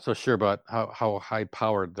 I'm not so sure about how high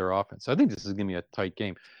powered their offense. I think this is going to be a tight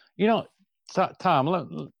game.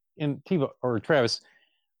 Tom and Tiva or Travis,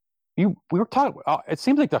 we were talking. It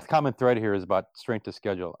seems like the common thread here is about strength of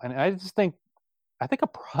schedule, and I think a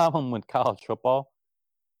problem with college football.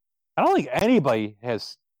 I don't think anybody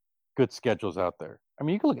has good schedules out there. I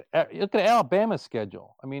mean, you can look at Alabama's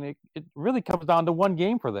schedule. I mean, it really comes down to one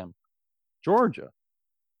game for them: Georgia,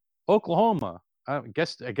 Oklahoma. I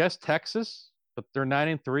guess Texas, but they're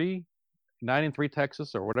 9-3, 9-3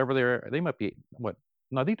 Texas or whatever they might be. What?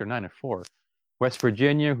 No, I think they're 9-4. West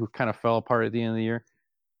Virginia, who kind of fell apart at the end of the year.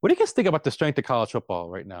 What do you guys think about the strength of college football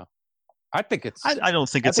right now? I think it's. I don't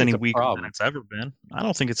think it's any weaker than it's ever been. I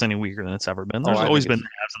don't think it's any weaker than it's ever been. There's always been the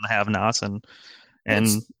haves and the have-nots, and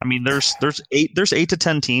I mean, there's 8 to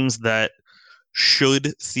 10 teams that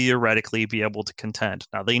should theoretically be able to contend.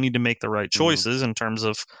 Now they need to make the right choices in terms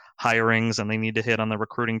of hirings, and they need to hit on the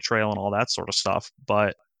recruiting trail and all that sort of stuff.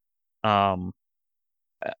 But as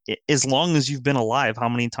long as you've been alive, how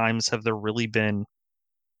many times have there really been,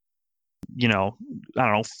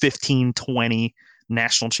 15, 20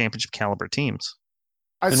 national championship caliber teams?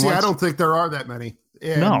 I don't think there are that many.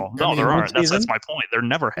 And, no, there aren't. That's my point. There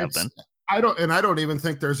never have been. I don't even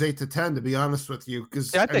think there's 8 to 10, to be honest with you,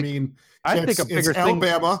 because I think a bigger it's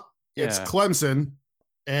Alabama, thing, it's Clemson,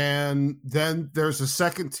 and then there's a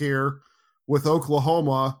second tier with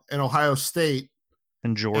Oklahoma and Ohio State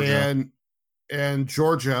and Georgia and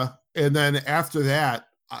Georgia, and then after that,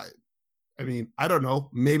 I don't know,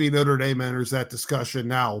 maybe Notre Dame enters that discussion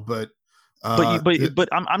now, but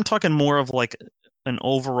I'm talking more of like an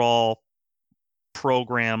overall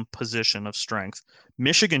program position of strength.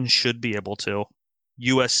 Michigan should be able to.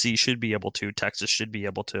 USC should be able to. Texas should be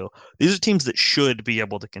able to. These are teams that should be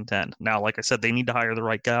able to contend. Now, like I said, they need to hire the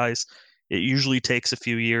right guys. It usually takes a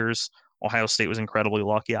few years. Ohio State was incredibly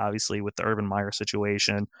lucky, obviously, with the Urban Meyer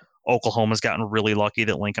situation. Oklahoma's gotten really lucky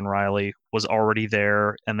that Lincoln Riley was already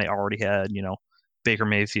there and they already had, Baker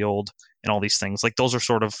Mayfield and all these things. Like those are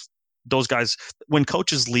sort of those guys when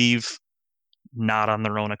coaches leave not on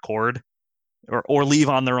their own accord or leave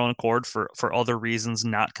on their own accord for other reasons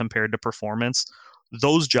not compared to performance,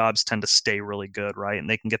 those jobs tend to stay really good, right? And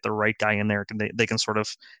they can get the right guy in there. They can sort of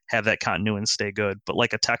have that continuity and stay good. But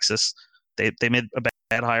like a Texas, they made a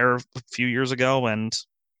bad hire a few years ago, and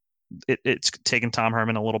it's taken Tom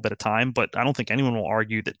Herman a little bit of time. But I don't think anyone will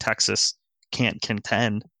argue that Texas can't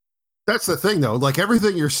contend. That's the thing, though. Like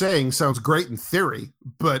everything you're saying sounds great in theory,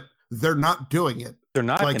 but they're not doing it. They're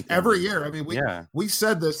not like every year. I mean, we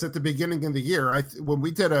said this at the beginning of the year. When we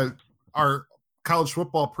did our college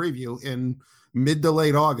football preview in mid to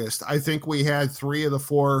late August, I think we had 3 of the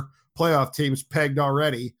 4 playoff teams pegged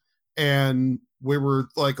already, and we were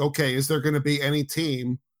like, okay, is there going to be any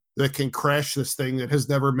team that can crash this thing that has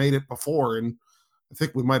never made it before? And I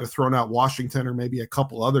think we might have thrown out Washington or maybe a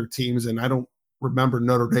couple other teams, and I don't remember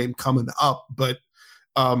Notre Dame coming up, but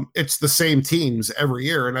it's the same teams every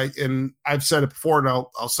year. And I've said it before, and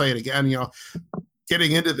I'll say it again,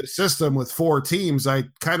 getting into the system with 4 teams, I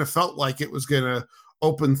kind of felt like it was going to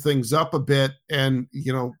open things up a bit and,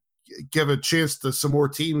 give a chance to some more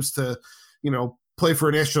teams to, play for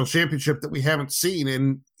a national championship that we haven't seen.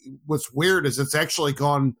 And what's weird is it's actually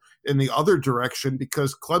gone in the other direction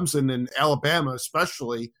because Clemson and Alabama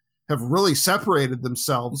especially have really separated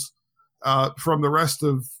themselves from the rest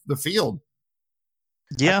of the field.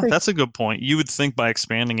 Yeah, that's a good point. You would think by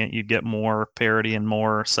expanding it, you'd get more parity and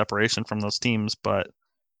more separation from those teams, but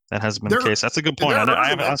that hasn't been the case. That's a good point. I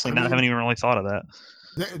haven't even really thought of that.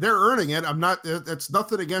 They're earning it. That's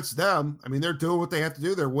nothing against them. I mean, they're doing what they have to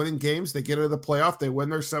do. They're winning games. They get into the playoff. They win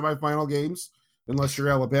their semifinal games, unless you're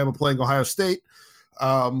Alabama playing Ohio State. It's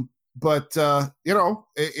going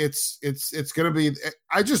to be,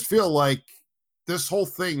 I just feel like this whole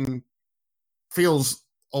thing feels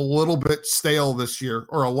a little bit stale this year,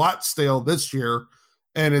 or a lot stale this year,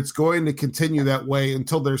 and it's going to continue that way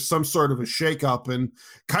until there's some sort of a shakeup. And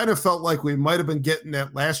kind of felt like we might have been getting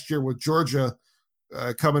that last year with Georgia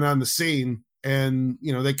coming on the scene, and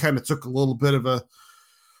they kind of took a little bit of a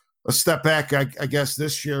step back, I guess,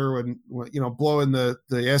 this year when blowing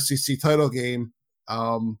the SEC title game.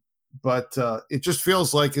 But it just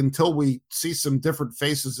feels like until we see some different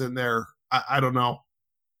faces in there, I don't know.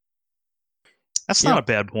 That's not a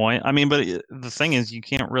bad point. I mean, but the thing is, you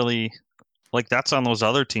can't really, that's on those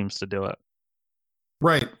other teams to do it.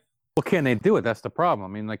 Right. Well, can they do it? That's the problem.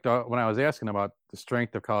 I mean, when I was asking about the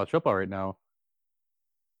strength of college football right now,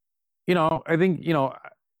 I think,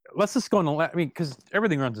 let's just go in because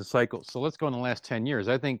everything runs in cycles. So let's go in the last 10 years.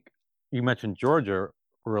 I think you mentioned Georgia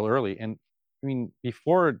real early. And I mean,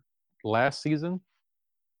 before last season,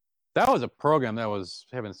 that was a program that was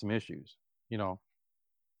having some issues,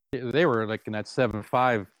 They were like in that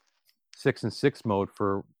 7-5, 6-6 mode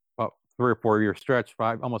for about 3 or 4 year stretch,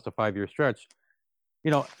 almost a 5-year stretch.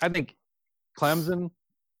 I think Clemson,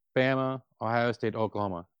 Bama, Ohio State,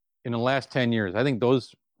 Oklahoma, in the last 10 years, I think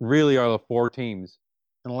those really are the 4 teams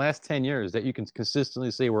in the last 10 years that you can consistently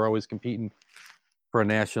say we're always competing for a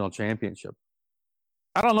national championship.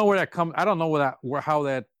 I don't know where that comes. I don't know how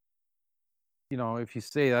that, if you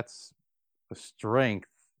say that's a strength,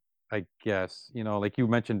 I guess, like you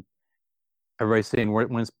mentioned, everybody's saying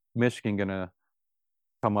when's Michigan going to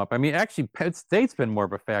come up? I mean, actually, Penn State's been more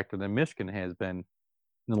of a factor than Michigan has been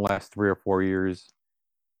in the last 3 or 4 years.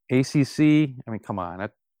 ACC, I mean, come on,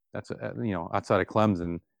 that's outside of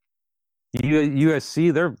Clemson.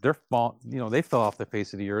 USC, they're fall, they fell off the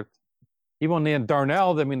face of the earth. Even when they had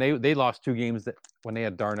Darnell, I mean, they lost 2 games when they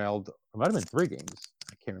had Darnell. It might have been 3 games.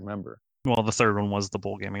 I can't remember. Well, the third one was the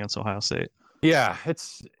bowl game against Ohio State. Yeah,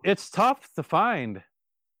 it's tough to find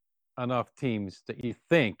enough teams that you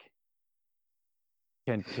think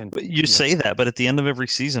can. But you say that, but at the end of every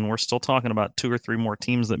season, we're still talking about 2 or 3 more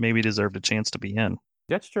teams that maybe deserved a chance to be in.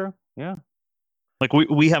 That's true. Yeah. Like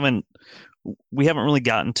we haven't really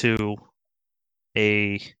gotten to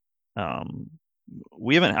I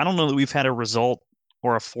don't know that we've had a result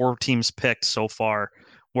or a 4 teams picked so far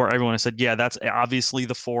where everyone has said, yeah, that's obviously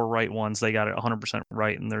the 4 right ones. They got it 100%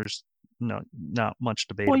 right, and there's not much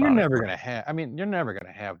debate. Well, you're never going to have. I mean, you're never going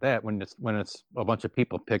to have that when it's a bunch of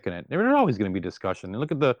people picking it. There's always going to be discussion. And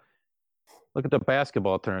look at the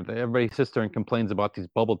basketball tournament. Everybody sits there and complains about these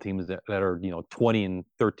bubble teams that are 20 and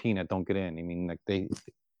 13 that don't get in. I mean, like they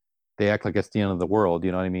they act like it's the end of the world.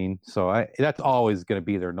 You know what I mean? So that's always going to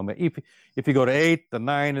be there. No matter if you go to 8, the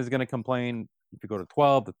 9 is going to complain. If you go to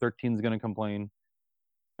 12, the 13 is going to complain.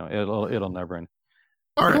 It'll never end.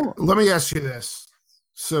 All right, let me ask you this.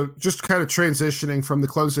 So just kind of transitioning from the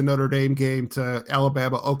Clemson Notre Dame game to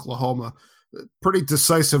Alabama Oklahoma, pretty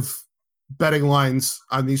decisive betting lines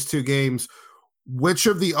on these two games. Which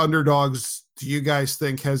of the underdogs do you guys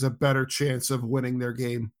think has a better chance of winning their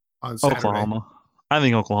game on Saturday? Oklahoma. I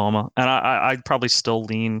think Oklahoma, and I'd probably still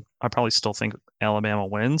lean. I probably still think Alabama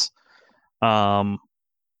wins. But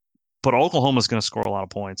Oklahoma's going to score a lot of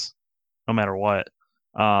points, no matter what.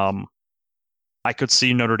 I could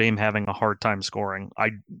see Notre Dame having a hard time scoring.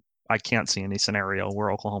 I can't see any scenario where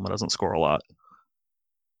Oklahoma doesn't score a lot.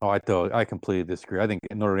 Oh, I completely disagree. I think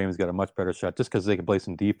Notre Dame's got a much better shot just because they can play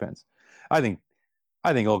some defense. I think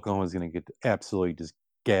Oklahoma's going to get absolutely just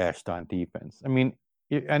gashed on defense. I mean,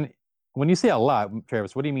 and when you say a lot,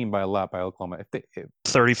 Travis, what do you mean by a lot by Oklahoma?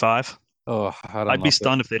 35. Oh, I'd be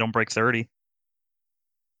stunned if they don't break 30.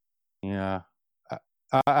 Yeah,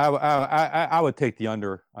 I would take the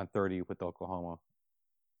under on 30 with Oklahoma.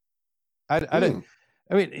 I'm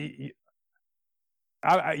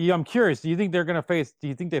curious. Do you think they're going to face? Do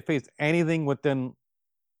you think they face anything within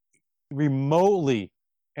remotely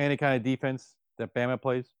any kind of defense that Bama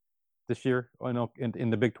plays this year? In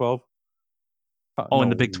the Big 12. In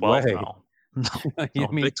the Big 12, way. no.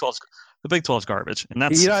 The Big 12's garbage, and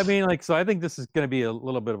that's you know what I mean. Like, so I think this is going to be a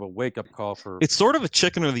little bit of a wake up call for. It's sort of a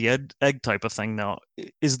chicken or the egg type of thing. Now,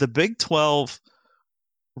 is the Big 12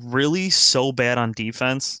 really so bad on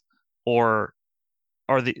defense, or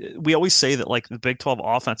we always say that like the Big 12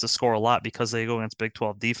 offenses score a lot because they go against Big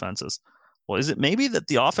 12 defenses? Well, is it maybe that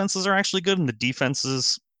the offenses are actually good and the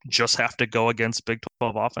defenses just have to go against Big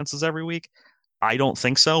 12 offenses every week? I don't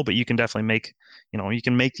think so, but you can definitely make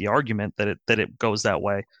the argument that it goes that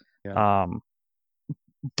way. Yeah.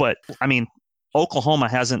 But I mean, Oklahoma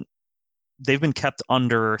they've been kept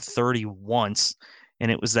under 30 once, and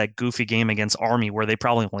it was that goofy game against Army where they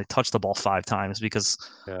probably only touched the ball 5 times because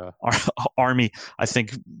Army, I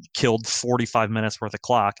think, killed 45 minutes worth of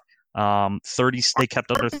clock. 30 they kept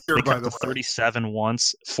to 37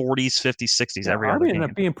 once, 40s, 50s, 60s every other game. Ended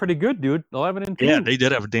up being pretty good, dude. 11-2. Yeah, they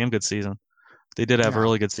did have a damn good season. They did have a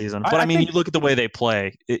really good season. But you look at the way they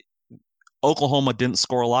play. Oklahoma didn't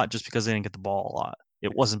score a lot just because they didn't get the ball a lot.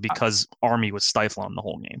 It wasn't because Army was stifling the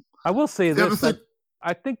whole game. I will say this.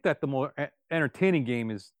 I think that the more entertaining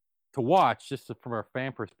game is to watch, just from our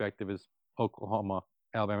fan perspective, is Oklahoma,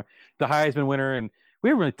 Alabama. The Heisman winner, and we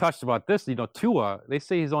haven't really touched about this. Tua, they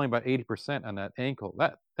say he's only about 80% on that ankle.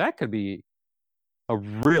 That could be a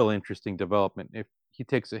real interesting development if he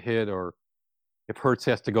takes a hit or if Hurts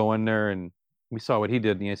has to go in there. And we saw what he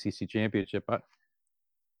did in the SEC championship.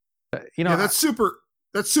 That's super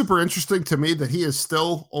interesting to me that he is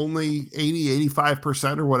still only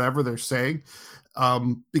 85% or whatever they're saying,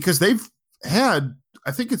 because they've had,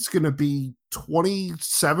 I think it's going to be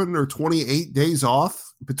 27 or 28 days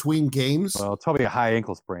off between games. Well, it's probably a high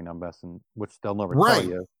ankle sprain, I'm guessing, which they'll never tell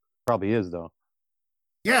you. Probably is, though.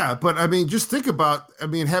 Yeah, but I mean, just think about,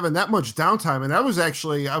 having that much downtime. And I was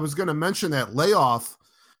going to mention that layoff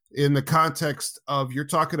in the context of you're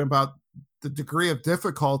talking about the degree of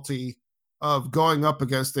difficulty of going up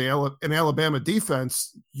against an Alabama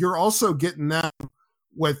defense. You're also getting them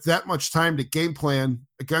with that much time to game plan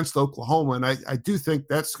against Oklahoma. And I do think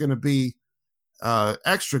that's going to be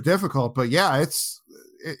extra difficult. But yeah, it's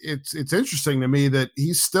interesting to me that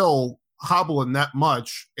he's still hobbling that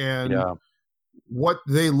much, and what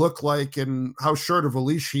they look like and how short of a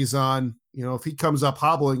leash he's on. If he comes up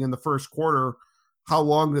hobbling in the first quarter, how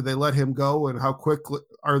long do they let him go, and how quickly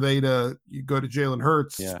are they to go to Jalen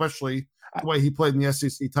Hurts, especially the way he played in the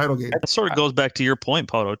SEC title game? That sort of goes back to your point,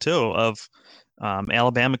 Poto, too, of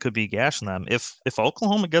Alabama could be gashing them. If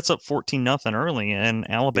Oklahoma gets up 14-0 early and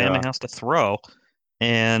Alabama has to throw,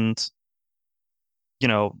 and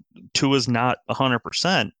Tua's not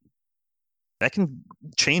 100%, that can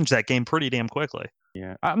change that game pretty damn quickly.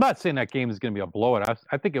 Yeah, I'm not saying that game is going to be a blowout.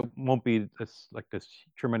 I think it won't be this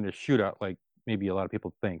tremendous shootout like maybe a lot of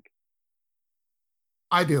people think.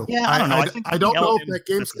 I do. Yeah, I don't know. I don't know if that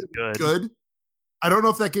game's going to be good. I don't know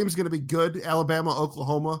if that game's going to be good, Alabama,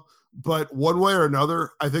 Oklahoma, but one way or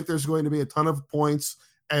another, I think there's going to be a ton of points,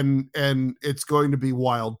 and it's going to be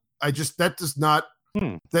wild. That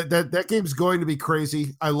game's going to be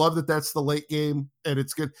crazy. I love that that's the late game, and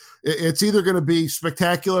it's good. It's either going to be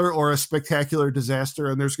spectacular or a spectacular disaster,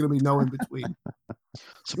 and there's going to be no in between.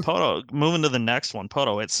 So, Poto, moving to the next one,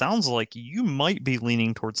 Poto, it sounds like you might be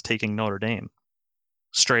leaning towards taking Notre Dame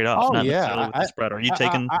straight up. Oh, yeah. The spread. Are you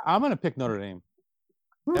taking? I'm going to pick Notre Dame.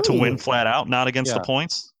 to win flat out, not against the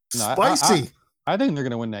points. No, Spicy. I think they're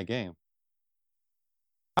going to win that game.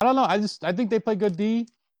 I don't know. I think they play good D.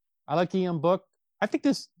 I like Ian Book. I think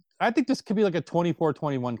this could be like a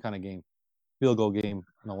 24-21 kind of game, field goal game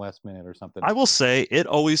in the last minute or something. I will say it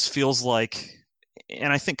always feels like,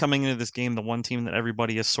 and I think coming into this game, the one team that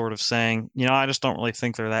everybody is sort of saying, I just don't really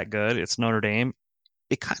think they're that good. It's Notre Dame.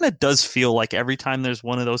 It kind of does feel like every time there's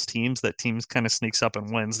one of those teams, that teams kind of sneaks up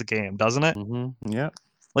and wins the game, doesn't it? Mm-hmm. Yeah.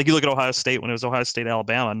 Like you look at Ohio State when it was Ohio State,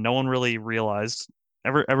 Alabama, no one really realized.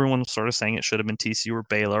 Everyone was sort of saying it should have been TCU or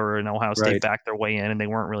Baylor, or Ohio State backed their way in, and they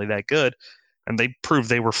weren't really that good. And they proved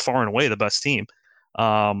they were far and away the best team.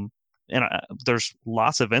 There's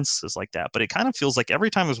lots of instances like that, but it kind of feels like every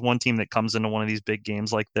time there's one team that comes into one of these big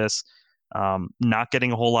games like this, not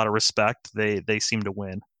getting a whole lot of respect, they seem to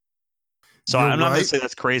win. So I'm not going to say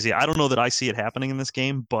that's crazy. I don't know that I see it happening in this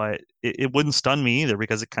game, but it wouldn't stun me either,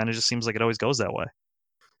 because it kind of just seems like it always goes that way.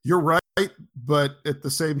 You're right, but at the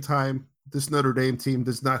same time, this Notre Dame team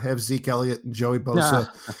does not have Zeke Elliott and Joey Bosa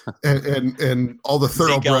and all the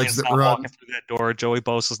thoroughbreds that run. Walking through that door. Joey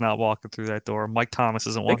Bosa's not walking through that door. Mike Thomas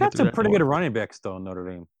isn't walking through that door. They got some pretty good running backs though in Notre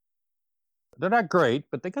Dame. They're not great,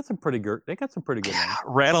 but they got some pretty good. They got some pretty good ones.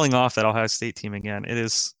 Rattling off that Ohio State team again. It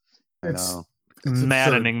is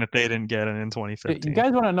maddening that they didn't get it in 2015. You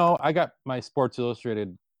guys want to know? I got my Sports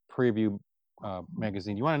Illustrated preview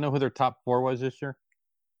magazine. You want to know who their top 4 was this year?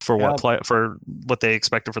 For what for what they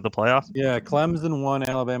expected for the playoff? Yeah, Clemson 1,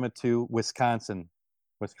 Alabama 2, Wisconsin.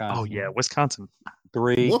 Oh yeah, Wisconsin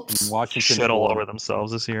 3, and Washington shit 4. all over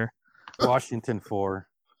themselves this year. Washington 4.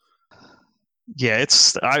 Yeah,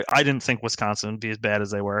 I didn't think Wisconsin would be as bad as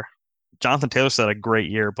they were. Jonathan Taylor said a great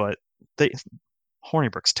year, but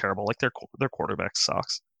Hornibrook's terrible. Like their quarterback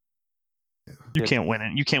sucks. You can't win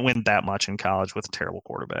it. You can't win that much in college with a terrible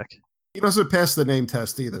quarterback. He doesn't pass the name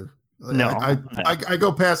test either. No, I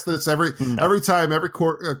go past this every time, every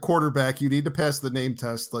quarterback. You need to pass the name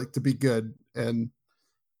test, like to be good. And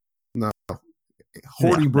no,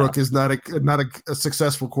 Hornibrook is not a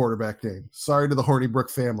successful quarterback name. Sorry to the Hornibrook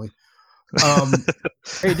family.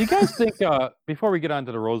 Hey, do you guys think before we get on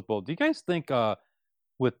to the Rose Bowl, do you guys think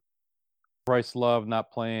with Bryce Love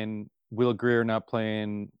not playing, Will Grier not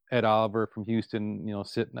playing, Ed Oliver from Houston,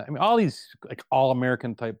 sitting? I mean, all these like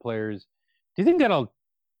all-American type players. Do you think that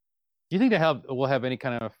will have any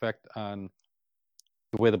kind of effect on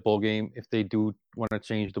the way the bowl game, if they do want to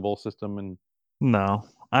change the bowl system? And no,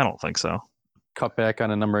 I don't think so. Cut back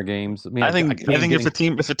on a number of games. I think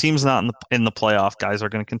if a team's not in the playoff, guys are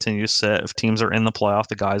going to continue to sit. If teams are in the playoff,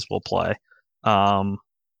 the guys will play. I'll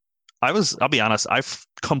be honest, I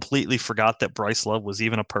completely forgot that Bryce Love was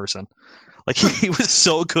even a person. Like he was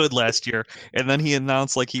so good last year, and then he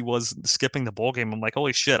announced like he was skipping the bowl game. I'm like,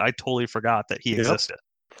 holy shit, I totally forgot that he existed.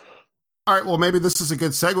 All right, well, maybe this is a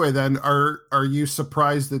good segue then. Are you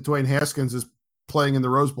surprised that Dwayne Haskins is playing in the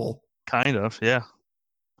Rose Bowl? Kind of, yeah.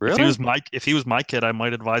 Really? If he was my kid, I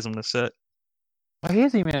might advise him to sit. Well, he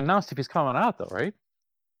hasn't even announced if he's coming out though, right?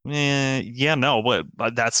 No,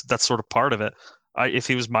 but that's sort of part of it. If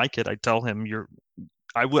he was my kid, I'd tell him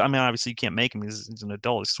I mean, obviously you can't make him. He's an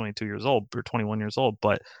adult. He's 22 years old or 21 years old.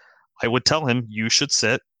 But I would tell him, you should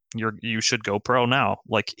sit. You should go pro now.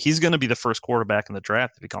 Like he's going to be the first quarterback in the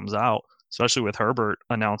draft if he comes out, especially with Herbert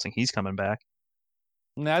announcing he's coming back.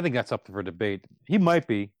 No, I think that's up for debate. He might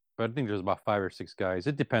be, but I think there's about 5 or 6 guys.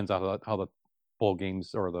 It depends on how the bowl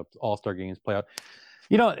games or the All-Star games play out.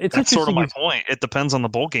 That's sort of my point. It depends on the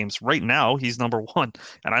bowl games. Right now, he's number 1,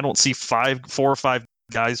 and I don't see 4 or 5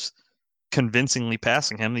 guys convincingly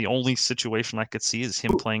passing him. The only situation I could see is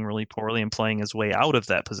him playing really poorly and playing his way out of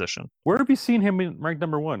that position. Where have you seen him ranked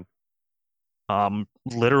number 1?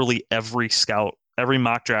 Literally every scout, every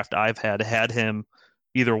mock draft I've had him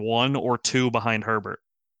either 1 or 2 behind Herbert.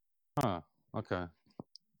 Huh. Okay.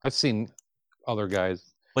 I've seen other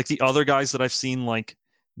guys. Like the other guys that I've seen like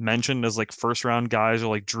mentioned as like first round guys are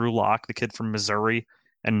like Drew Lock, the kid from Missouri,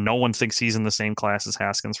 and no one thinks he's in the same class as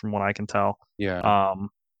Haskins from what I can tell. Yeah.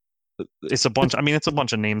 It's a bunch. I mean, it's a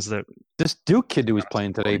bunch of names that this Duke kid who was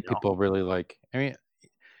playing today, people really like. I mean,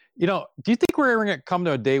 do you think we're ever going to come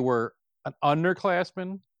to a day where an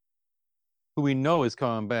underclassman who we know is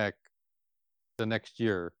coming back the next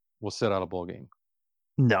year will sit out a bowl game?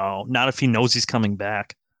 No, not if he knows he's coming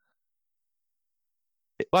back.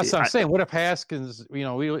 Well, that's what I'm saying. What if Haskins, we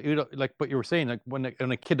don't, like what you were saying, like when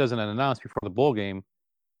a kid doesn't announce before the bowl game,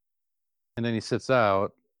 and then he sits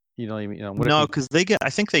out. No, because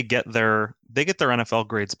I think they get their NFL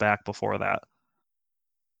grades back before that.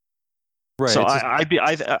 Right. So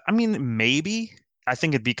I mean, maybe I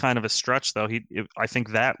think it'd be kind of a stretch, though. I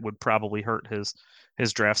think that would probably hurt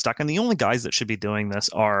his draft stock. And the only guys that should be doing this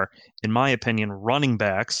are, in my opinion, running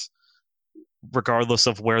backs, regardless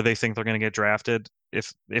of where they think they're going to get drafted.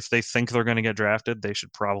 If they think they're going to get drafted, they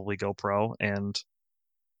should probably go pro and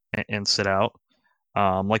sit out.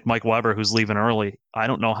 Like Mike Weber, who's leaving early. I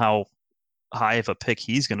don't know how high of a pick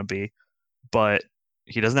he's going to be, but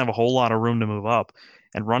he doesn't have a whole lot of room to move up.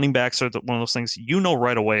 And running backs are one of those things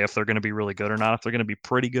right away if they're going to be really good or not. If they're going to be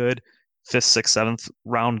pretty good, 5th, 6th, 7th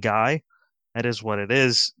round guy, that is what it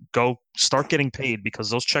is. Go start getting paid because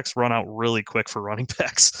those checks run out really quick for running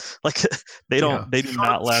backs. Like they do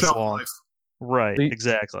not last long. Life. Right,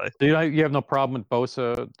 exactly. So you have no problem with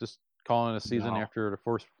Bosa just calling a season after the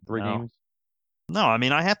first 3 games? No, I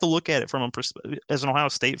mean I have to look at it from as an Ohio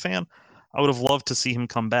State fan. I would have loved to see him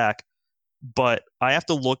come back, but I have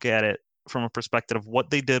to look at it from a perspective of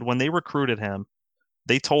what they did when they recruited him.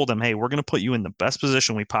 They told him, hey, we're going to put you in the best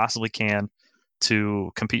position we possibly can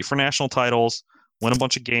to compete for national titles, win a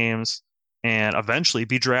bunch of games, and eventually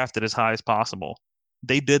be drafted as high as possible.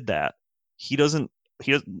 They did that. He doesn't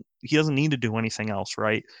need to do anything else,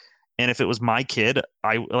 right? And if it was my kid,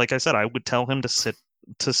 like I said, I would tell him to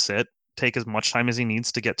sit, take as much time as he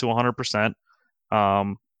needs to get to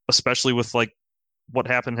 100%. Especially with like what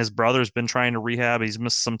happened. His brother's been trying to rehab. He's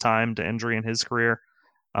missed some time to injury in his career.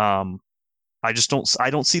 I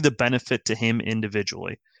don't see the benefit to him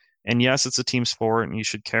individually. And yes, it's a team sport and you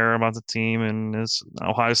should care about the team. And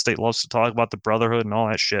Ohio State loves to talk about the brotherhood and all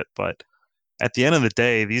that shit. But at the end of the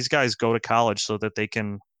day, these guys go to college so that they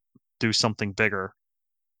can do something bigger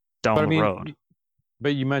down the road.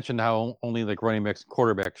 But you mentioned how only like running backs,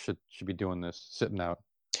 quarterbacks should be doing this, sitting out.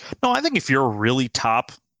 No, I think if you're a really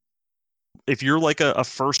top, if you're like a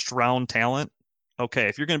first round talent, okay.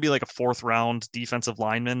 If you're going to be like a 4th round defensive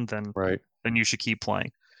lineman, then you should keep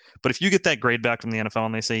playing. But if you get that grade back from the NFL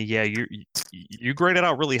and they say, yeah, you graded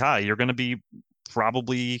out really high, you're going to be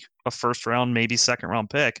probably a 1st round, maybe 2nd round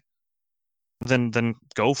pick, then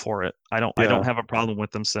go for it. I don't have a problem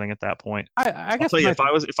with them sitting at that point. I guess I'll tell you,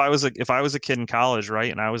 if I was a kid in college,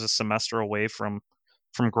 right, and I was a semester away from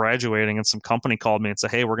graduating, and some company called me and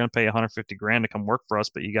said, hey, we're going to pay $150,000 to come work for us,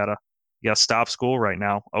 but you gotta stop school right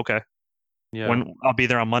now. Okay. Yeah. When I'll be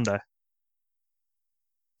there on Monday.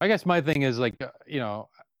 I guess my thing is like,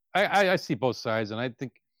 I see both sides, and I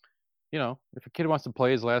think, if a kid wants to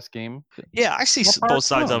play his last game. Yeah, I see both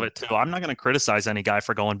sides of it too. I'm not going to criticize any guy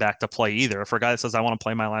for going back to play either. If a guy says I want to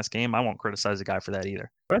play my last game, I won't criticize a guy for that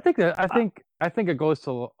either. But I think it goes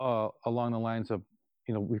to along the lines of,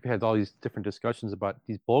 we've had all these different discussions about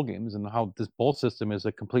these bowl games and how this bowl system is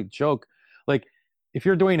a complete joke. Like, if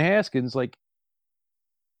you're Dwayne Haskins, like,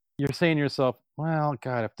 you're saying to yourself, well,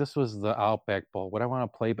 God, if this was the Outback Bowl, would I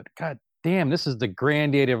want to play? But God damn, this is the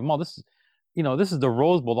granddaddy of them all. This is, this is the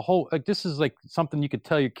Rose Bowl. The whole, like, this is like something you could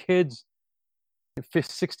tell your kids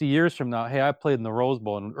 60 years from now. Hey, I played in the Rose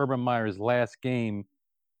Bowl in Urban Meyer's last game,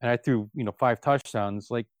 and I threw 5 touchdowns.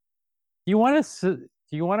 Like, do you want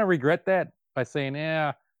to regret that by saying,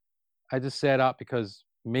 yeah, I just sat out because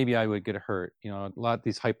maybe I would get hurt? A lot of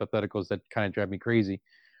these hypotheticals that kind of drive me crazy.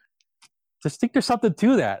 Just think there's something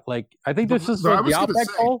to that. Like, I think this is the Outback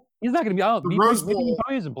Bowl. He's not going to be out. Maybe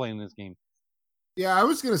he isn't playing this game. Yeah, I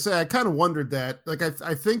was going to say, I kind of wondered that. Like,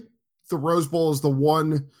 I think the Rose Bowl is the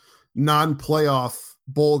one non-playoff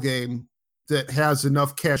bowl game that has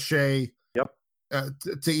enough cachet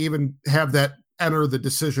to even have that enter the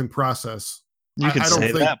decision process. You can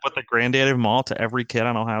say that, but the granddaddy of them all to every kid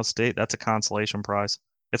on Ohio State, that's a consolation prize.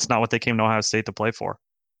 It's not what they came to Ohio State to play for.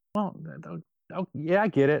 Well, yeah, I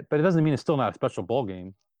get it, but it doesn't mean it's still not a special bowl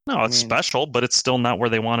game. No, it's special, but it's still not where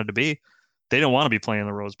they wanted to be. They don't want to be playing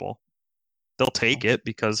the Rose Bowl. They'll take it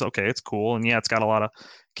because, okay, it's cool. And yeah, it's got a lot of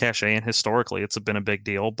cachet, and historically it's been a big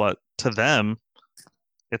deal. But to them,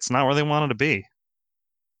 it's not where they wanted to be.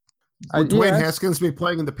 Would Dwayne Haskins be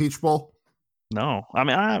playing in the Peach Bowl? No. I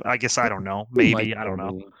mean, I guess I don't know. Maybe. I don't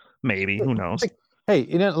know. Maybe. Who knows? Hey,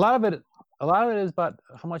 a lot of it is about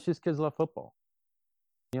how much these kids love football.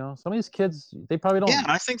 Some of these kids, they probably don't. Yeah,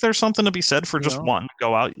 I think there's something to be said for just wanting to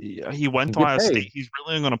go out. He went to Ohio State. He's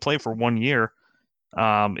really going to play for 1 year.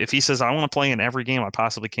 If he says, I want to play in every game I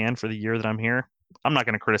possibly can for the year that I'm here, I'm not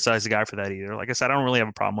going to criticize the guy for that either. Like I said, I don't really have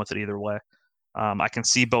a problem with it either way. I can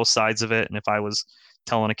see both sides of it. And if I was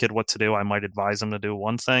telling a kid what to do, I might advise him to do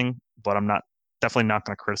one thing, but I'm definitely not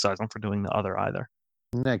going to criticize him for doing the other either.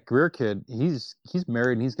 And that Greer kid, he's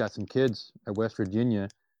married and he's got some kids at West Virginia.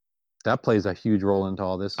 That plays a huge role into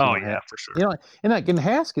all this. Oh, yeah, for sure. And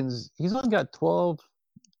Haskins, he's only got 12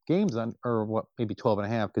 games on, or what, maybe 12 and a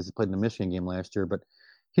half because he played in the Michigan game last year, but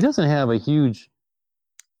he doesn't have a huge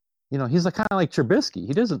he's kind of like Trubisky.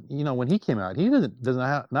 He doesn't, when he came out, he doesn't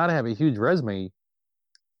have a huge resume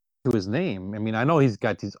to his name. I mean, I know he's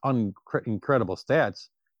got these incredible stats,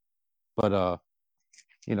 but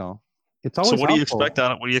it's always. So what do you helpful. expect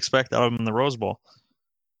out of him in the Rose Bowl?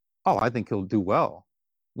 Oh, I think he'll do well.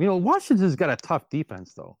 Washington's got a tough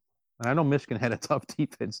defense though, and I know Michigan had a tough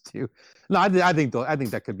defense too. No, I think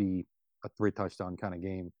that could be a 3-touchdown kind of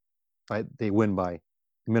game. Right? They win by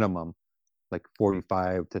minimum like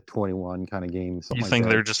 45-21 kind of game. You think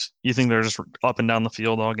they're just up and down the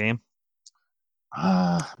field all game?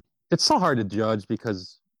 It's so hard to judge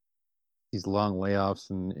because these long layoffs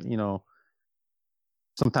and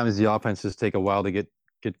sometimes the offenses take a while to get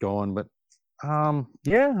going. But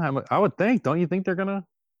yeah, I would think. Don't you think they're gonna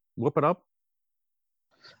whip it up?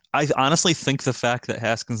 I honestly think the fact that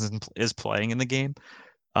Haskins is playing in the game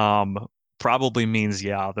probably means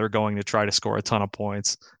they're going to try to score a ton of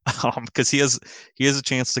points because he has a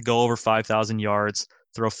chance to go over 5,000 yards,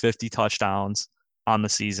 throw 50 touchdowns on the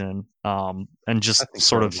season, and just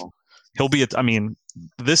sort of he'll be at. I mean,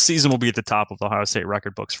 this season will be at the top of the Ohio State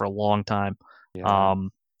record books for a long time, and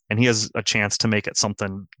he has a chance to make it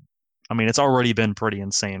something. I mean, it's already been pretty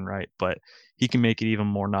insane, right? But he can make it even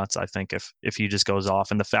more nuts, I think, if he just goes off.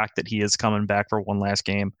 And the fact that he is coming back for one last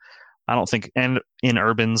game, I don't think, and in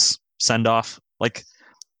Urban's send off, like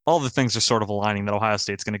all the things are sort of aligning that Ohio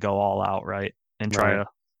State's going to go all out, right, and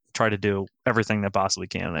try to do everything that possibly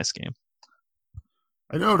can in this game.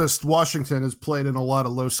 I noticed Washington has played in a lot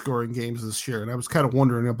of low-scoring games this year, and I was kind of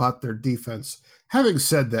wondering about their defense. Having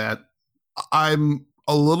said that, I'm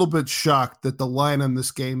a little bit shocked that the line on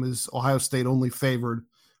this game is Ohio State only favored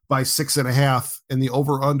by 6.5, and the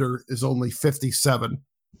over/under is only 57.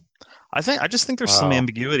 I just think there's some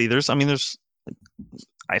ambiguity.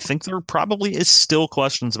 I think there probably is still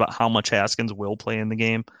questions about how much Haskins will play in the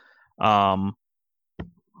game. I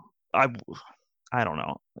don't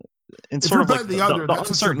know. It's sort of like the under. The that's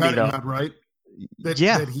uncertainty, what you're betting on,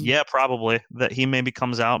 right? Probably that he maybe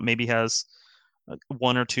comes out, maybe has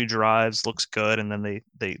 1 or 2 drives, looks good, and then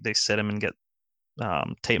they sit him and get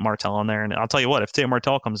Tate Martell on there. And I'll tell you what, if Tate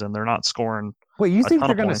Martell comes in, they're not scoring. Wait, you think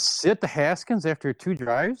they're going to sit the Haskins after 2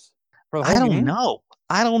 drives? I don't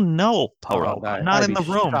know, Poro. I'm not in the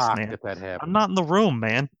room, man. If that happened. I'm not in the room,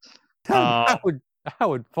 man. I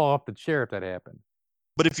would fall off the chair if that happened.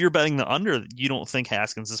 But if you're betting the under, you don't think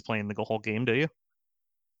Haskins is playing the whole game, do you?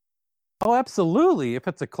 Oh, absolutely. If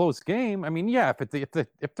it's a close game, I mean, yeah.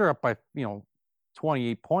 If they're up by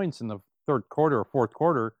 28 points in the third quarter or fourth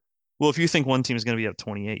quarter. Well, if you think one team is going to be up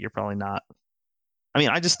 28, you're probably not. I mean,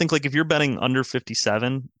 I just think if you're betting under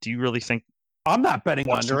 57, do you really think? I'm not betting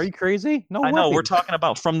under. Are you crazy? No, I know. We're talking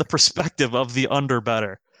about from the perspective of the under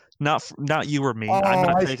better, not you or me. I'm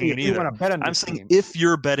not taking it either. I'm saying if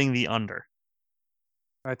you're betting the under.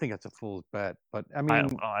 I think that's a fool's bet, but I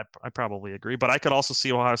mean, I probably agree. But I could also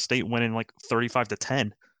see Ohio State winning like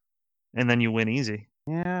 35-10, and then you win easy.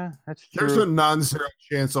 Yeah, that's true. There's a non-zero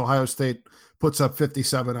chance Ohio State puts up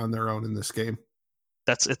 57 on their own in this game.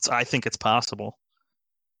 I think it's possible.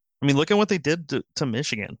 I mean, look at what they did to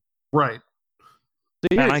Michigan. Right.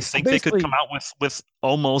 And I think they could come out with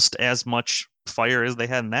almost as much fire as they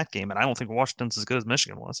had in that game. And I don't think Washington's as good as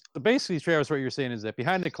Michigan was. So basically, Travis, what you're saying is that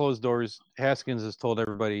behind the closed doors, Haskins has told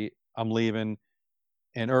everybody, I'm leaving.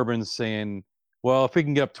 And Urban's saying, well, if we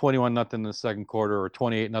can get up 21-0 in the second quarter or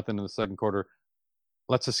 28-0 in the second quarter,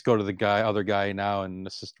 let's just go to the other guy now and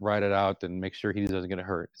let's just ride it out and make sure he doesn't get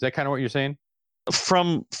hurt. Is that kind of what you're saying?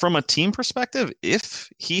 From a team perspective, if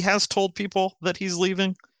he has told people that he's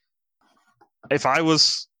leaving, if I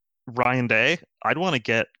was Ryan Day, I'd want to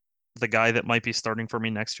get the guy that might be starting for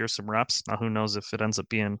me next year some reps. Now, who knows if it ends up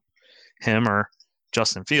being him or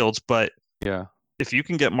Justin Fields, but yeah, if you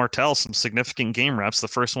can get Martell some significant game reps, the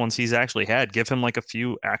first ones he's actually had, give him like a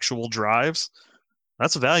few actual drives.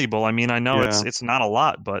 That's valuable. I mean, I know it's not a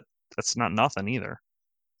lot, but that's not nothing either.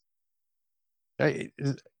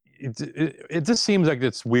 It just seems like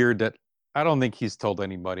it's weird that I don't think he's told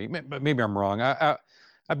anybody. But maybe I'm wrong.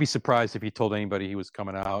 I'd be surprised if he told anybody he was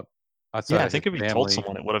coming out. Yeah, I think if he told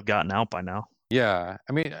someone, it would have gotten out by now. Yeah,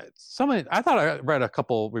 I mean, I thought I read a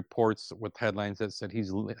couple reports with headlines that said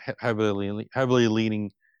he's heavily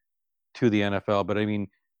leaning to the NFL. But I mean,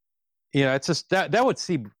 it's just that would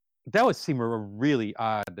seem a really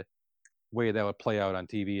odd way that would play out on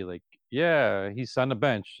TV. Like, yeah, he's on the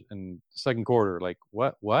bench in the second quarter. Like,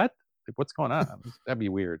 what? Like, what's going on? That'd be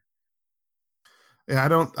weird. Yeah, I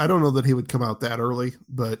don't know that he would come out that early,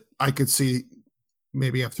 but I could see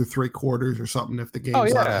maybe after 3 quarters or something if the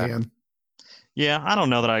game's out of hand. Yeah, I don't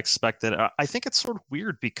know that I expected it. I think it's sort of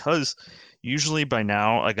weird because usually by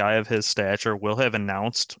now a guy of his stature will have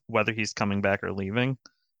announced whether he's coming back or leaving.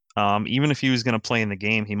 Even if he was going to play in the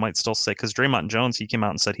game, he might still say, because Draymond Jones, he came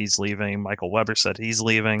out and said he's leaving. Michael Weber said he's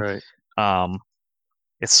leaving. Right.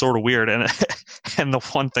 It's sort of weird. And and the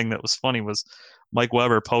one thing that was funny was Mike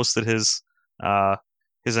Weber posted his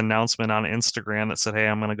announcement on Instagram that said, "Hey,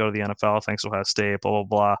 I'm going to go to the NFL. Thanks, Ohio State, blah, blah,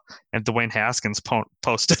 blah." And Dwayne Haskins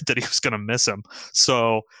posted that he was going to miss him.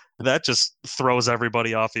 So that just throws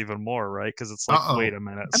everybody off even more, right? Because it's like, wait a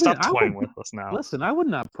minute, stop toying with us now. Listen, I would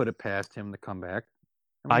not put it past him to come back.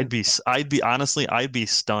 I'd be honestly, I'd be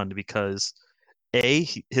stunned because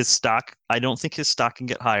his stock, I don't think his stock can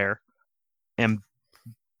get higher. And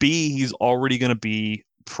B, he's already going to be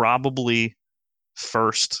probably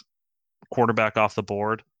first quarterback off the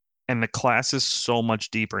board, and the class is so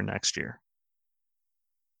much deeper next year.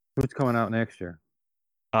 Who's coming out next year?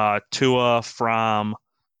 Tua from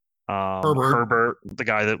Herbert, the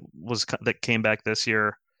guy that came back this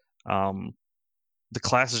year. The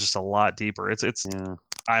class is just a lot deeper. It's yeah.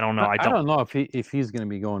 I don't know. I don't know if he's going to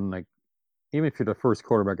be going, like, even if you're the first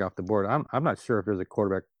quarterback off the board. I'm not sure if there's a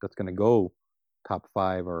quarterback that's going to go top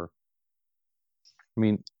 5 or. I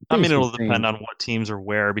mean, it'll depend on what teams are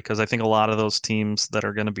where, because I think a lot of those teams that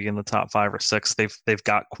are going to be in the top 5 or 6, they've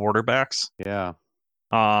got quarterbacks. Yeah.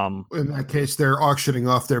 In that case, they're auctioning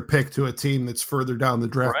off their pick to a team that's further down the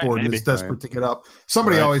draft board and is desperate to get up.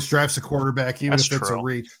 Somebody always drafts a quarterback, even if it's a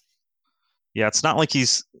reach. Yeah, it's not like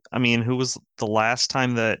who was the last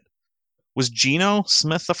time that was Geno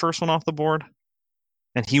Smith the first one off the board,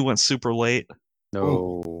 and he went super late. No.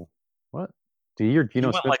 Ooh. What? Do you hear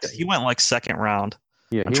Geno Smith? He went like second round.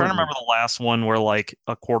 Yeah, I'm trying to remember the last one where like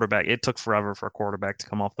a quarterback. It took forever for a quarterback to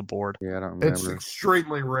come off the board. Yeah, I don't remember. It's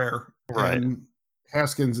extremely rare. Right. And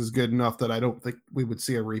Haskins is good enough that I don't think we would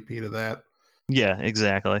see a repeat of that. Yeah,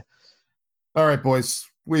 exactly. All right, boys.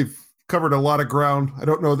 We've covered a lot of ground. I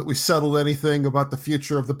don't know that we settled anything about the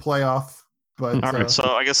future of the playoff, but all right. So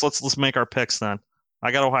I guess let's make our picks then.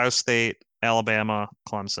 I got Ohio State, Alabama,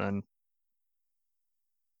 Clemson.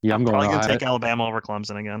 Yeah, I'm probably gonna take Alabama over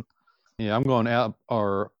Clemson again. Yeah, I'm going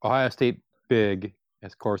Ohio State big,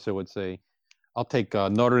 as Corso would say. I'll take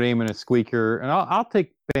Notre Dame in a squeaker, and I'll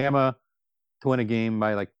take Bama to win a game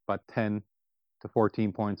by like about 10 to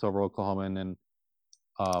 14 points over Oklahoma, and then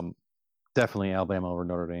definitely Alabama over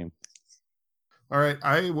Notre Dame. All right,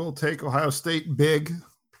 I will take Ohio State big.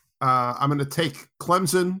 I'm going to take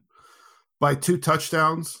Clemson by 2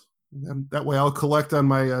 touchdowns. And that way I'll collect on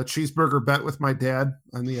my cheeseburger bet with my dad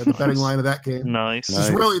on the betting line of that game. Nice. This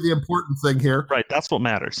is really the important thing here. Right, that's what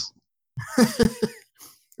matters.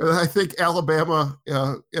 I think Alabama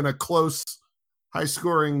in a close,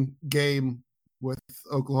 high-scoring game with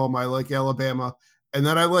Oklahoma. I like Alabama. And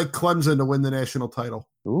then I like Clemson to win the national title.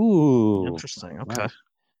 Ooh. Interesting. Okay.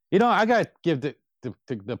 Wow. I got to give the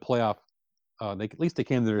playoff. At least they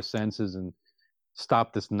came to their senses and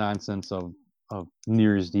stopped this nonsense of New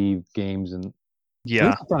Year's Eve games, and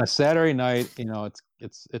on a Saturday night,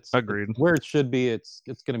 it's agreed where it should be. It's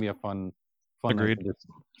going to be a fun agreed night to just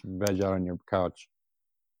veg out on your couch.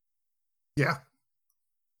 Yeah,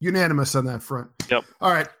 unanimous on that front. Yep.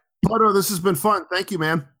 All right, Poto, this has been fun. Thank you,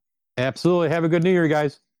 man. Absolutely. Have a good New Year,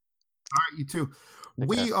 guys. All right, you too.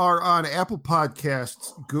 We are on Apple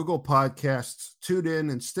Podcasts, Google Podcasts, TuneIn,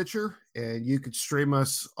 and Stitcher, and you could stream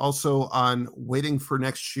us also on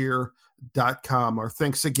waitingfornextyear.com. Our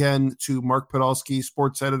thanks again to Mark Podolski,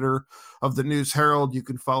 sports editor of the News Herald. You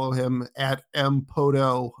can follow him at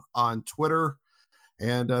mpoto on Twitter.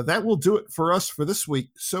 And that will do it for us for this week.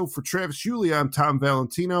 So for Travis Yulee, I'm Tom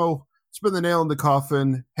Valentino. It's been the nail in the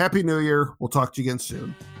coffin. Happy New Year. We'll talk to you again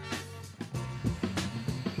soon.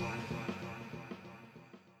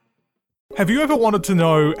 Have you ever wanted to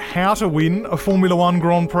know how to win a Formula One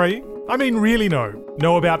Grand Prix? I mean, really know.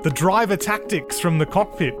 Know about the driver tactics from the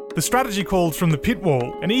cockpit, the strategy calls from the pit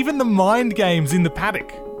wall, and even the mind games in the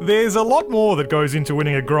paddock. There's a lot more that goes into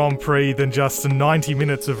winning a Grand Prix than just 90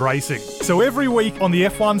 minutes of racing. So every week on the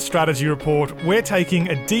F1 Strategy Report, we're taking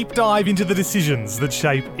a deep dive into the decisions that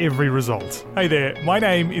shape every result. Hey there, my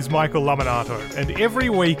name is Michael Laminato, and every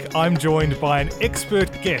week I'm joined by an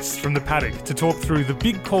expert guest from the paddock to talk through the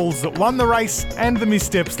big calls that won the race and the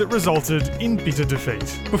missteps that resulted in bitter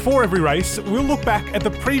defeat. Before every race, we'll look back at the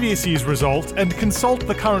previous year's result and consult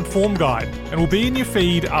the current form guide, and we'll be in your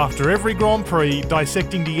feed after every Grand Prix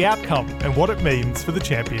dissecting the outcome and what it means for the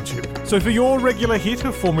championship. So for your regular hit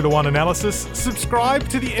of Formula One analysis, subscribe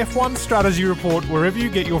to the F1 Strategy Report wherever you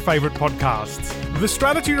get your favourite podcasts. The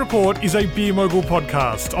Strategy Report is a Beer Mogul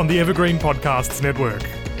podcast on the Evergreen Podcasts Network.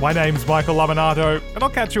 My name's Michael Laminato, and I'll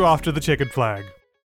catch you after the checkered flag.